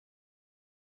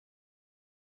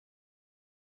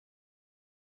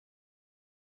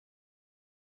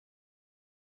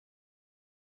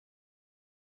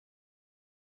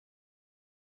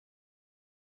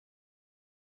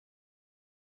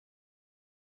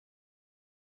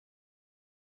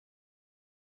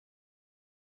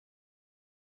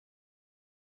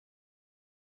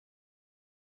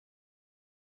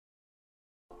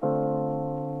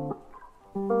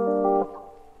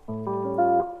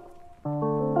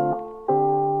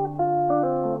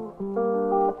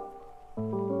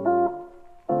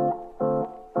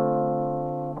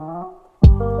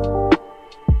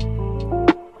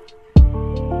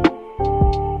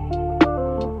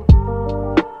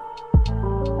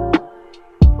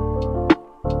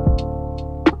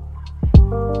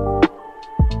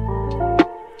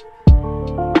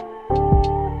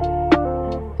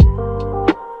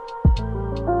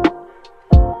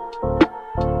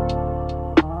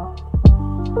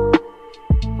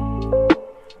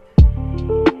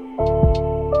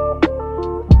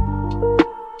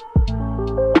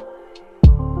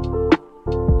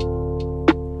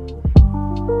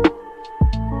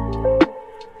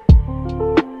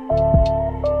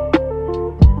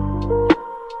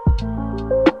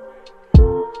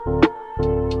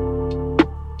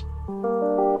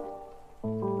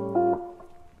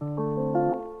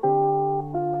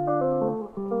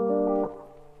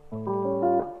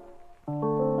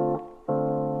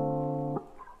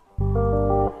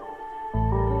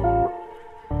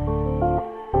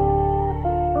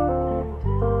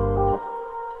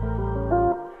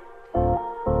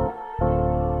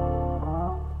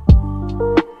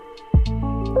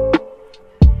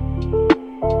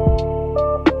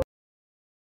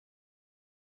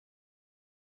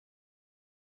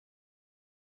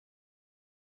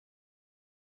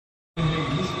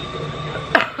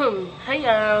 Hey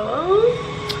y'all,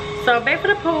 so I'm back for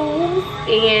the pool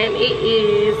and it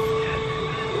is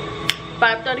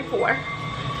 5:34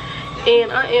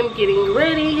 and I am getting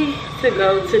ready to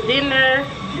go to dinner,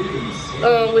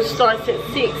 which starts at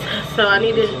 6, so I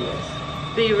need to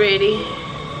be ready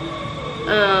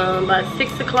by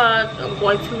 6 o'clock. I'm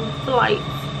going to flight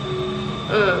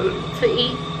to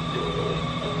eat,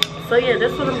 so yeah,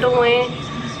 that's what I'm doing.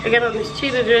 I got on this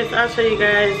cheetah dress. I'll show you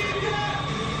guys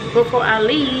before I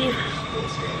leave.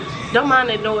 Don't mind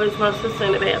that noise, my sister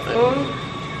in the bathroom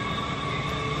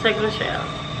taking a shower.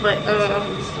 But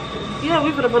yeah,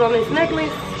 we're gonna put on this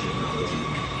necklace.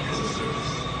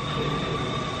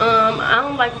 I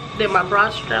don't like that my bra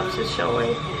straps is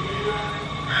showing,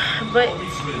 but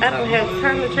I don't have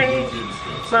time to change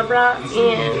my bra,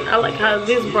 and I like how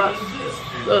this bra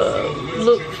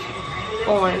looks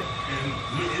on.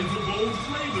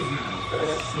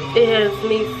 It has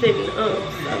me sitting up,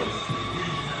 so.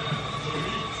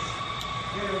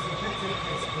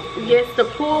 Yes, the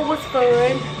pool was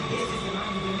fun.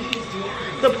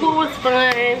 The pool was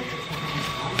fun.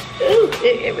 Ooh,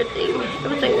 everything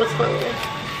was fun.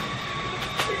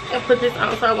 I put this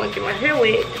on so I won't get my hair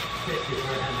wet.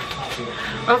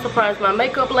 I'm surprised my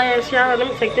makeup lasts, y'all. Let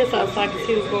me take this out so I can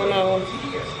see what's going on.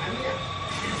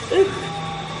 Ooh.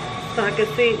 So I can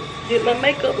see, did my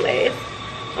makeup last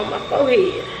on my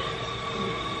forehead.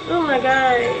 Oh my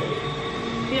god.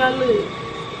 Y'all look.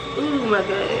 Oh my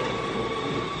god.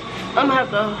 I'm gonna have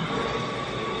to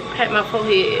pat my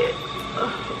forehead.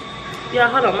 Y'all,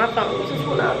 hold on, my phone just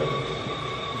went out.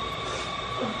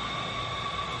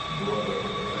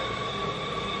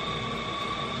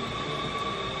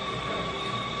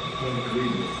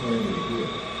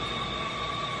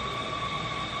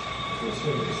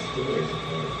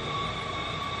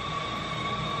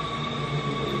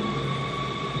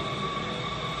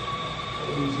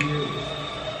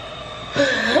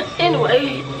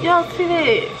 Anyway, y'all see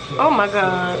that? Oh my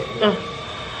god.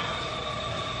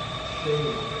 Good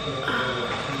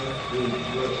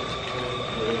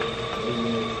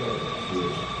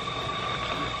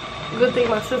thing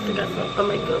my sister got some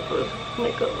makeup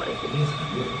right here.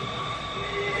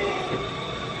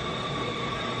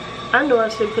 I knew I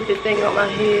should put this thing on my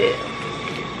head,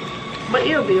 but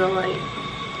it'll be alright.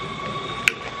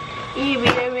 It'll be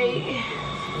alright.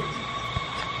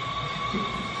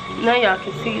 Now y'all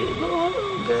can see it.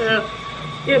 Oh, girl,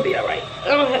 it'll be alright. I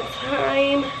don't have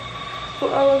time for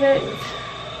all of that.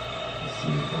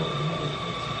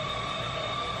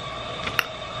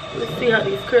 Let's see how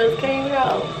these curls came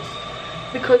out,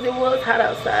 because it was hot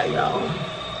outside, y'all.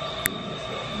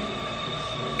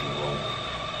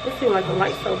 It seems like the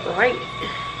light's so bright.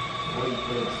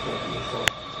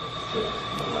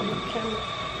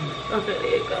 Okay,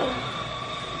 there you go.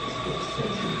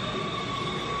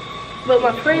 But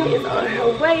my friend is on her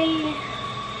way.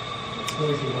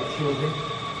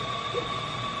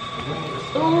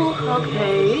 Oh,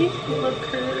 okay. Look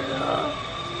her.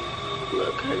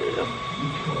 Look her.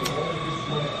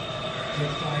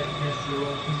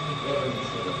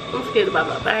 I'm scared about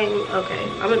my bang. Okay,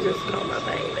 I'm gonna just calm my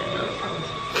bang down.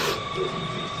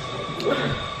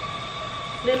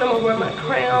 Then I'm gonna wear my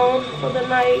crown for the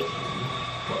night.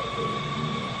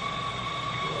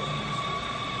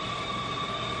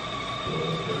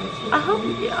 I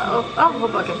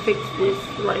hope I can fix this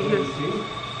right here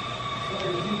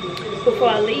before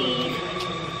I leave.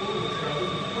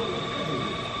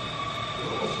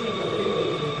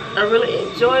 I really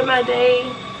enjoyed my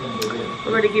day.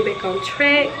 I'm ready to get back on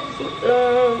track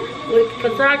with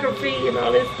photography and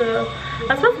all this stuff.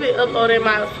 I'm supposed to be uploading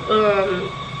my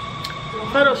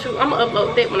photo shoot. I'm gonna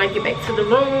upload that when I get back to the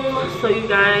room so you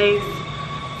guys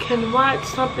can watch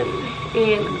something,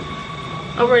 and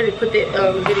I'm ready to put that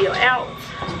video out.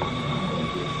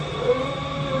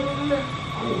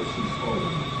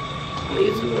 Let me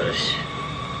use a brush.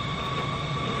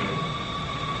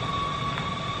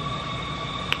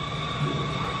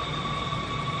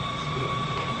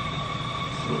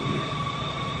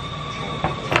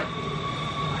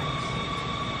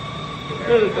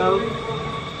 There we go.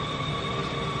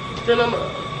 Then I'm gonna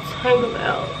hang them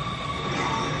out.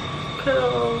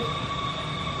 Curl.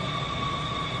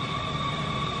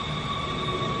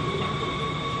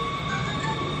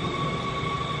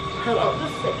 Hold on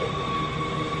just a second.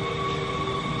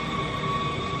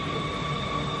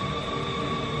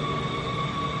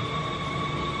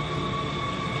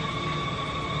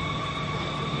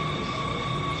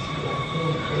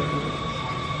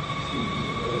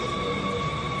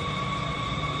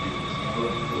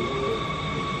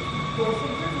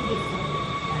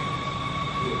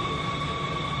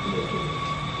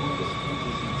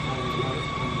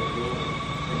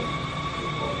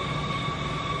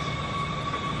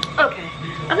 Okay,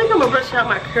 I think I'm gonna brush out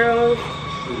my curls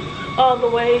all the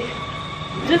way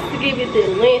just to give it the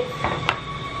length.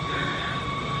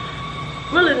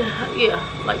 Really, yeah,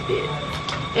 like that.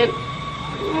 And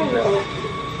you know,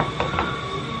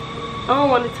 I don't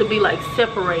want it to be like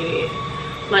separated,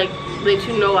 like that,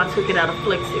 you know, I took it out of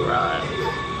Flexi Rod.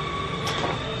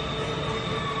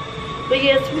 But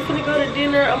yes, we're gonna go to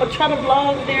dinner. I'm gonna try to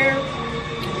vlog there.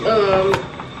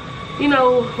 You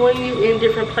know, when you in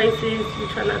different places, you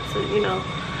try not to, you know,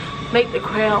 make the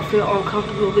crowd feel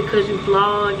uncomfortable because you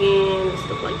vlogging and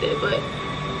stuff like that. But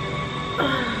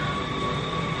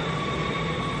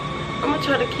I'm gonna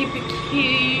try to keep it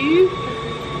cute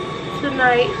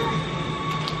tonight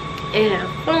and have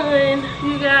fun,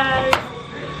 you guys.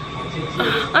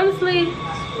 Honestly,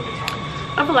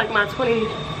 I feel like my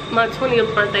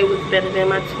 20th birthday was better than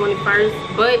my 21st,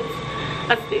 but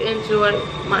I still enjoyed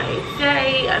my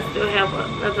day. I still have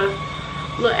another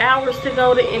little hours to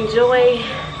go to enjoy,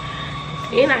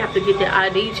 and I have to get the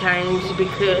ID changed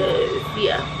because,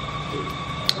 yeah,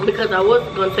 because I was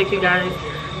gonna take you guys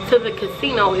to the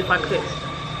casino if I could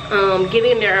get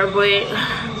in there, but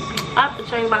I have to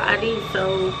change my ID,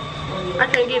 so I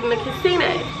can't get in the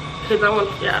casino because I want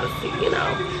y'all to see, you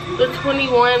know, the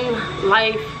 21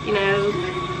 life, you know,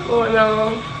 going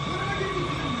on.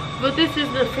 But this is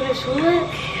the finished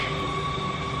look,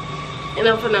 and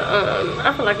I'm finna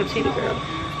I feel like a cheetah girl.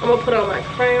 I'm gonna put on my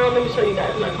crown. Let me show you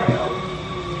guys my crown.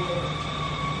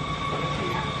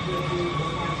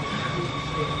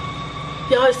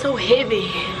 Y'all, it's so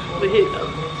heavy, but here you go.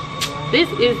 This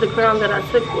is the crown that I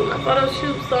took with my photo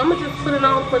shoot, so I'm gonna just put it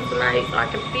on for tonight so I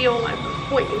can feel like a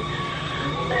queen,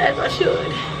 as I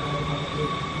should.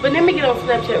 But let me get on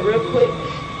Snapchat real quick.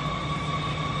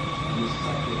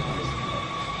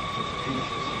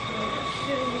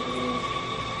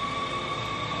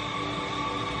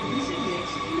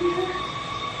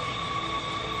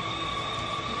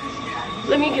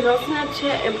 Let me get on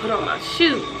Snapchat and put on my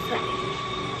shoes.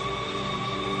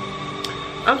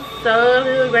 I'm so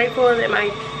really grateful that my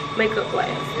makeup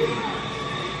lasted.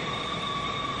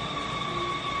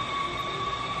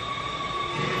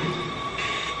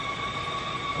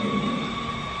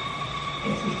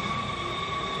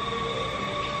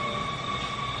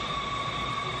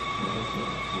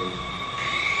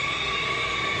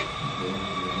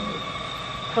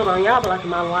 Hold on, y'all blocking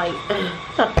my light.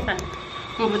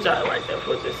 I'm gonna put y'all right there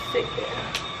for just a second.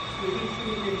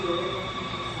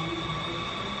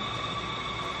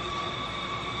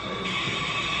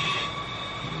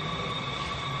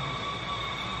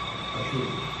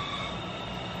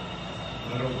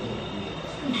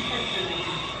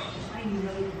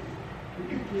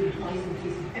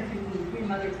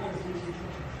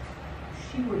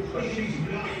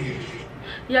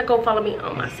 Y'all go follow me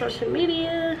on my social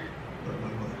media.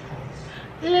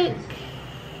 Look.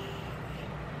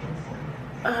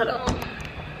 Hold on.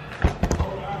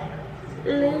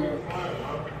 Look.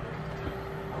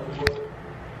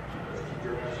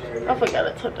 I forgot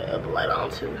to turn the other light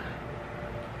on too.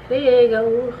 There you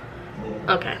go.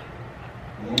 Okay.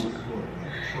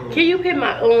 Can you put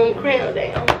my crown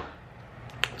down?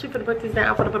 You finna put this down.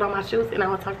 I'm finna put on my shoes and I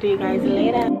will talk to you guys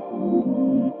later.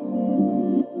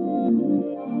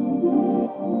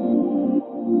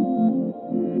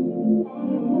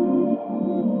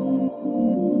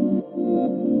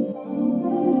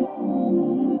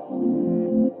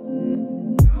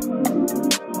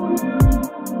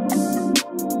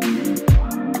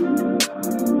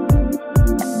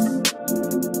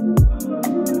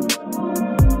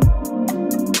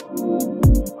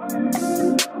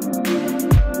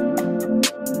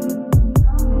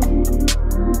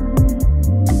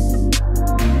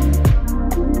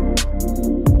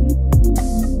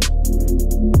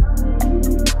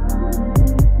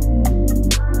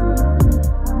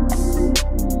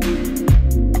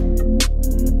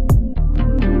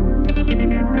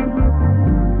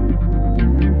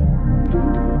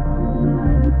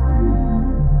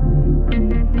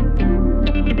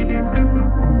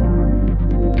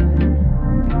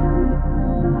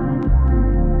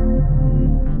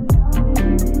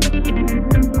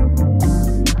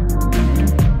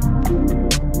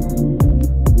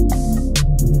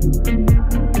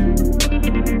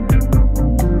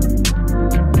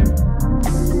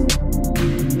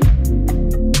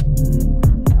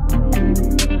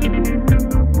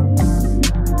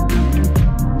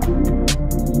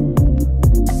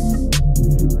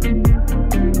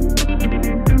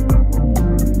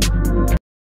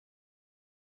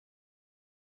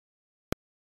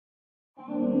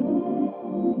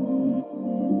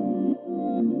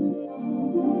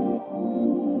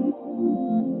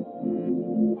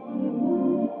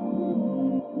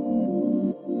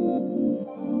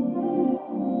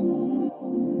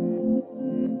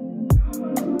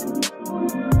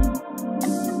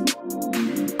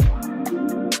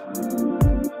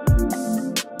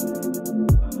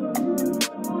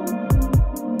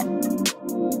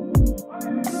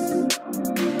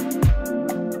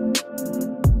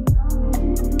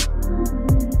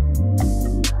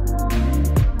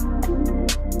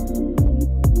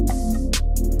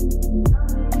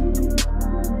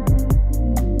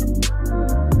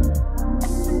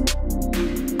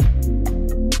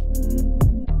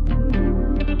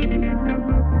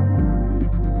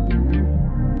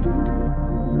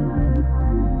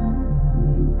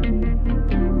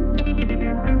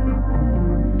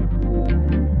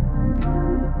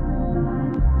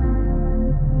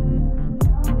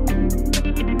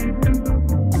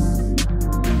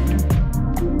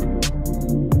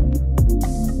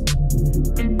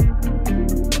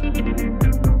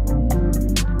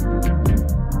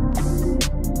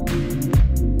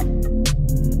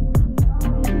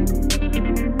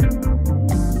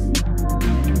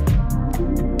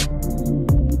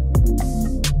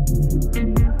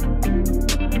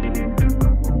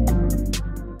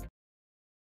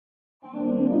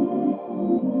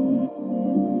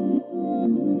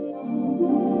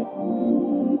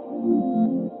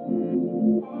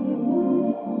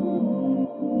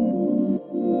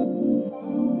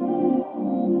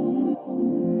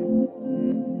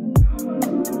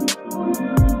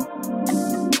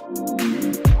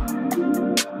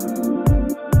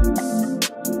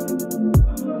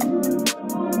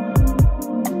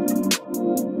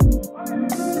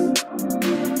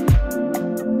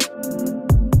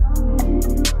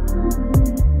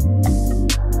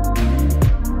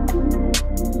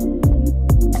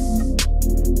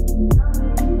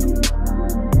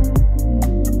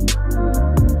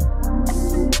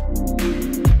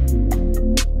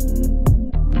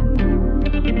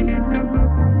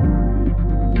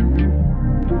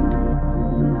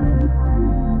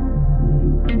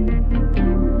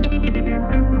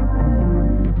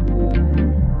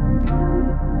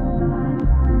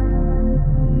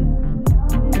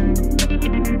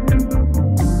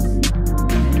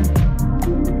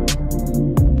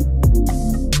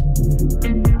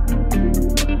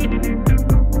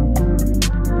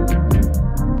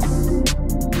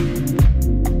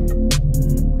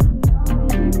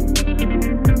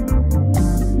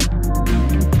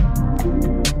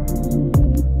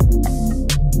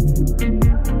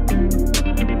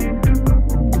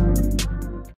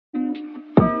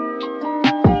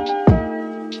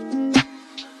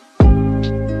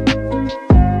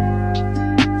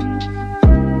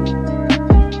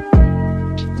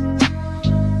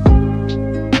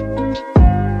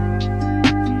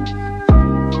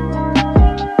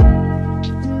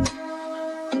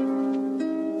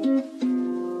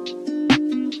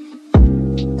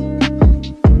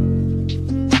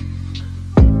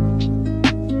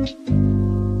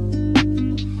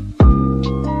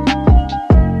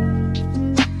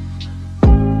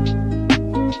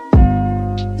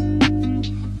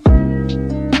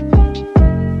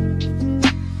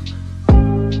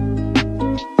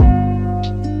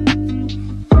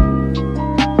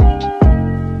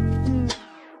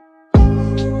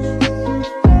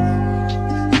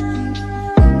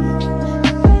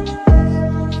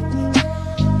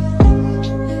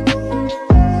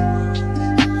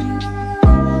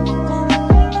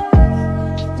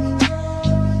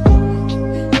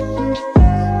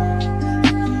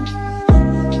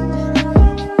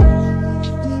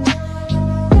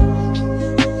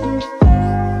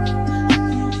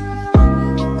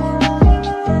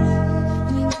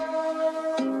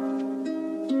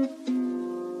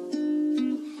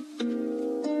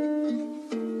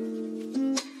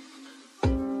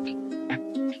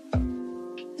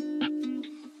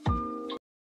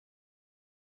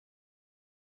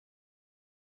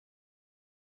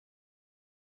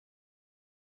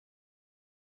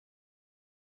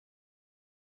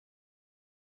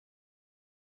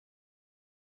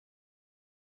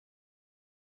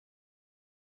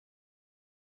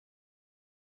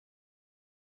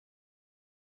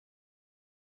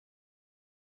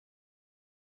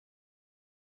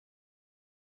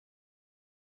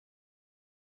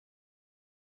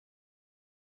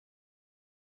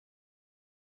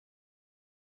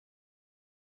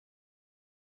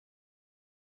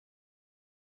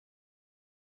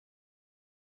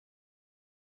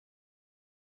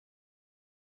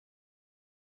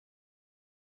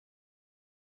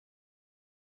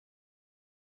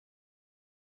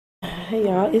 Hey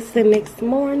y'all, it's the next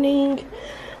morning.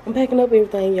 I'm packing up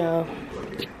everything, y'all.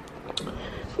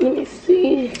 Let me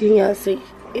see. Can y'all see?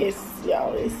 It's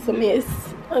a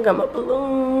mess. I got my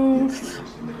balloons,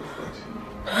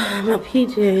 my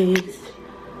PJs.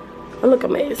 I look a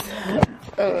mess.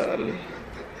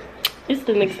 It's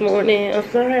the next morning. I'm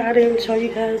sorry I didn't show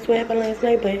you guys what happened last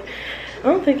night, but I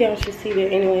don't think y'all should see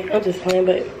that anyway. I'm just playing,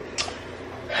 but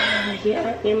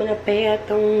yeah, I am in a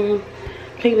bathroom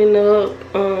cleaning up.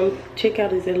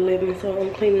 Checkout is at 11, so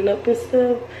I'm cleaning up and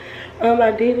stuff. I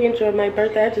did enjoy my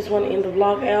birthday. I just want to end the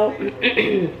vlog out.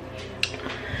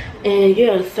 And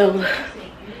yeah, so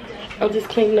I'm just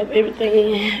cleaning up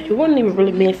everything. It wasn't even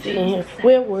really messy in here.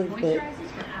 Well, it was, but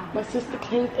my sister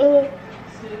cleaned up.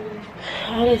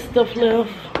 All that stuff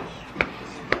left.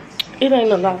 It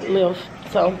ain't a lot left,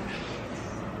 so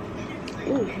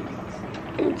let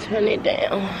me turn it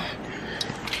down.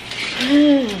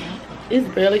 It's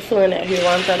barely sun out here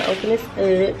while I'm trying to open this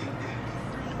up.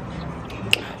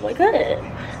 Oh my god.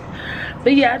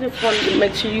 But yeah, I just wanted to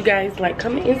make sure you guys like,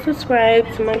 comment, and subscribe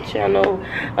to my channel.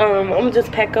 I'm gonna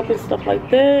just pack up and stuff like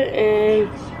that, and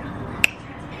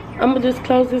I'm gonna just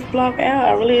close this vlog out.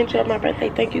 I really enjoyed my birthday.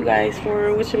 Thank you guys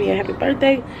for wishing me a happy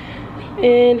birthday.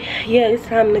 And yeah, it's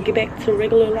time to get back to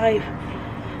regular life.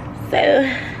 So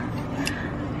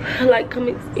like,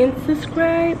 comment, and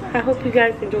subscribe. I hope you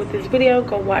guys enjoyed this video.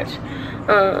 Go watch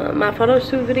my photo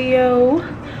shoot video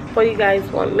for you guys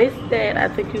won't miss that. I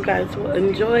think you guys will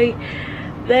enjoy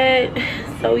that.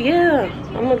 So yeah,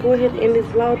 I'm gonna go ahead and end this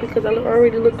vlog because I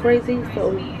already look crazy.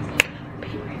 So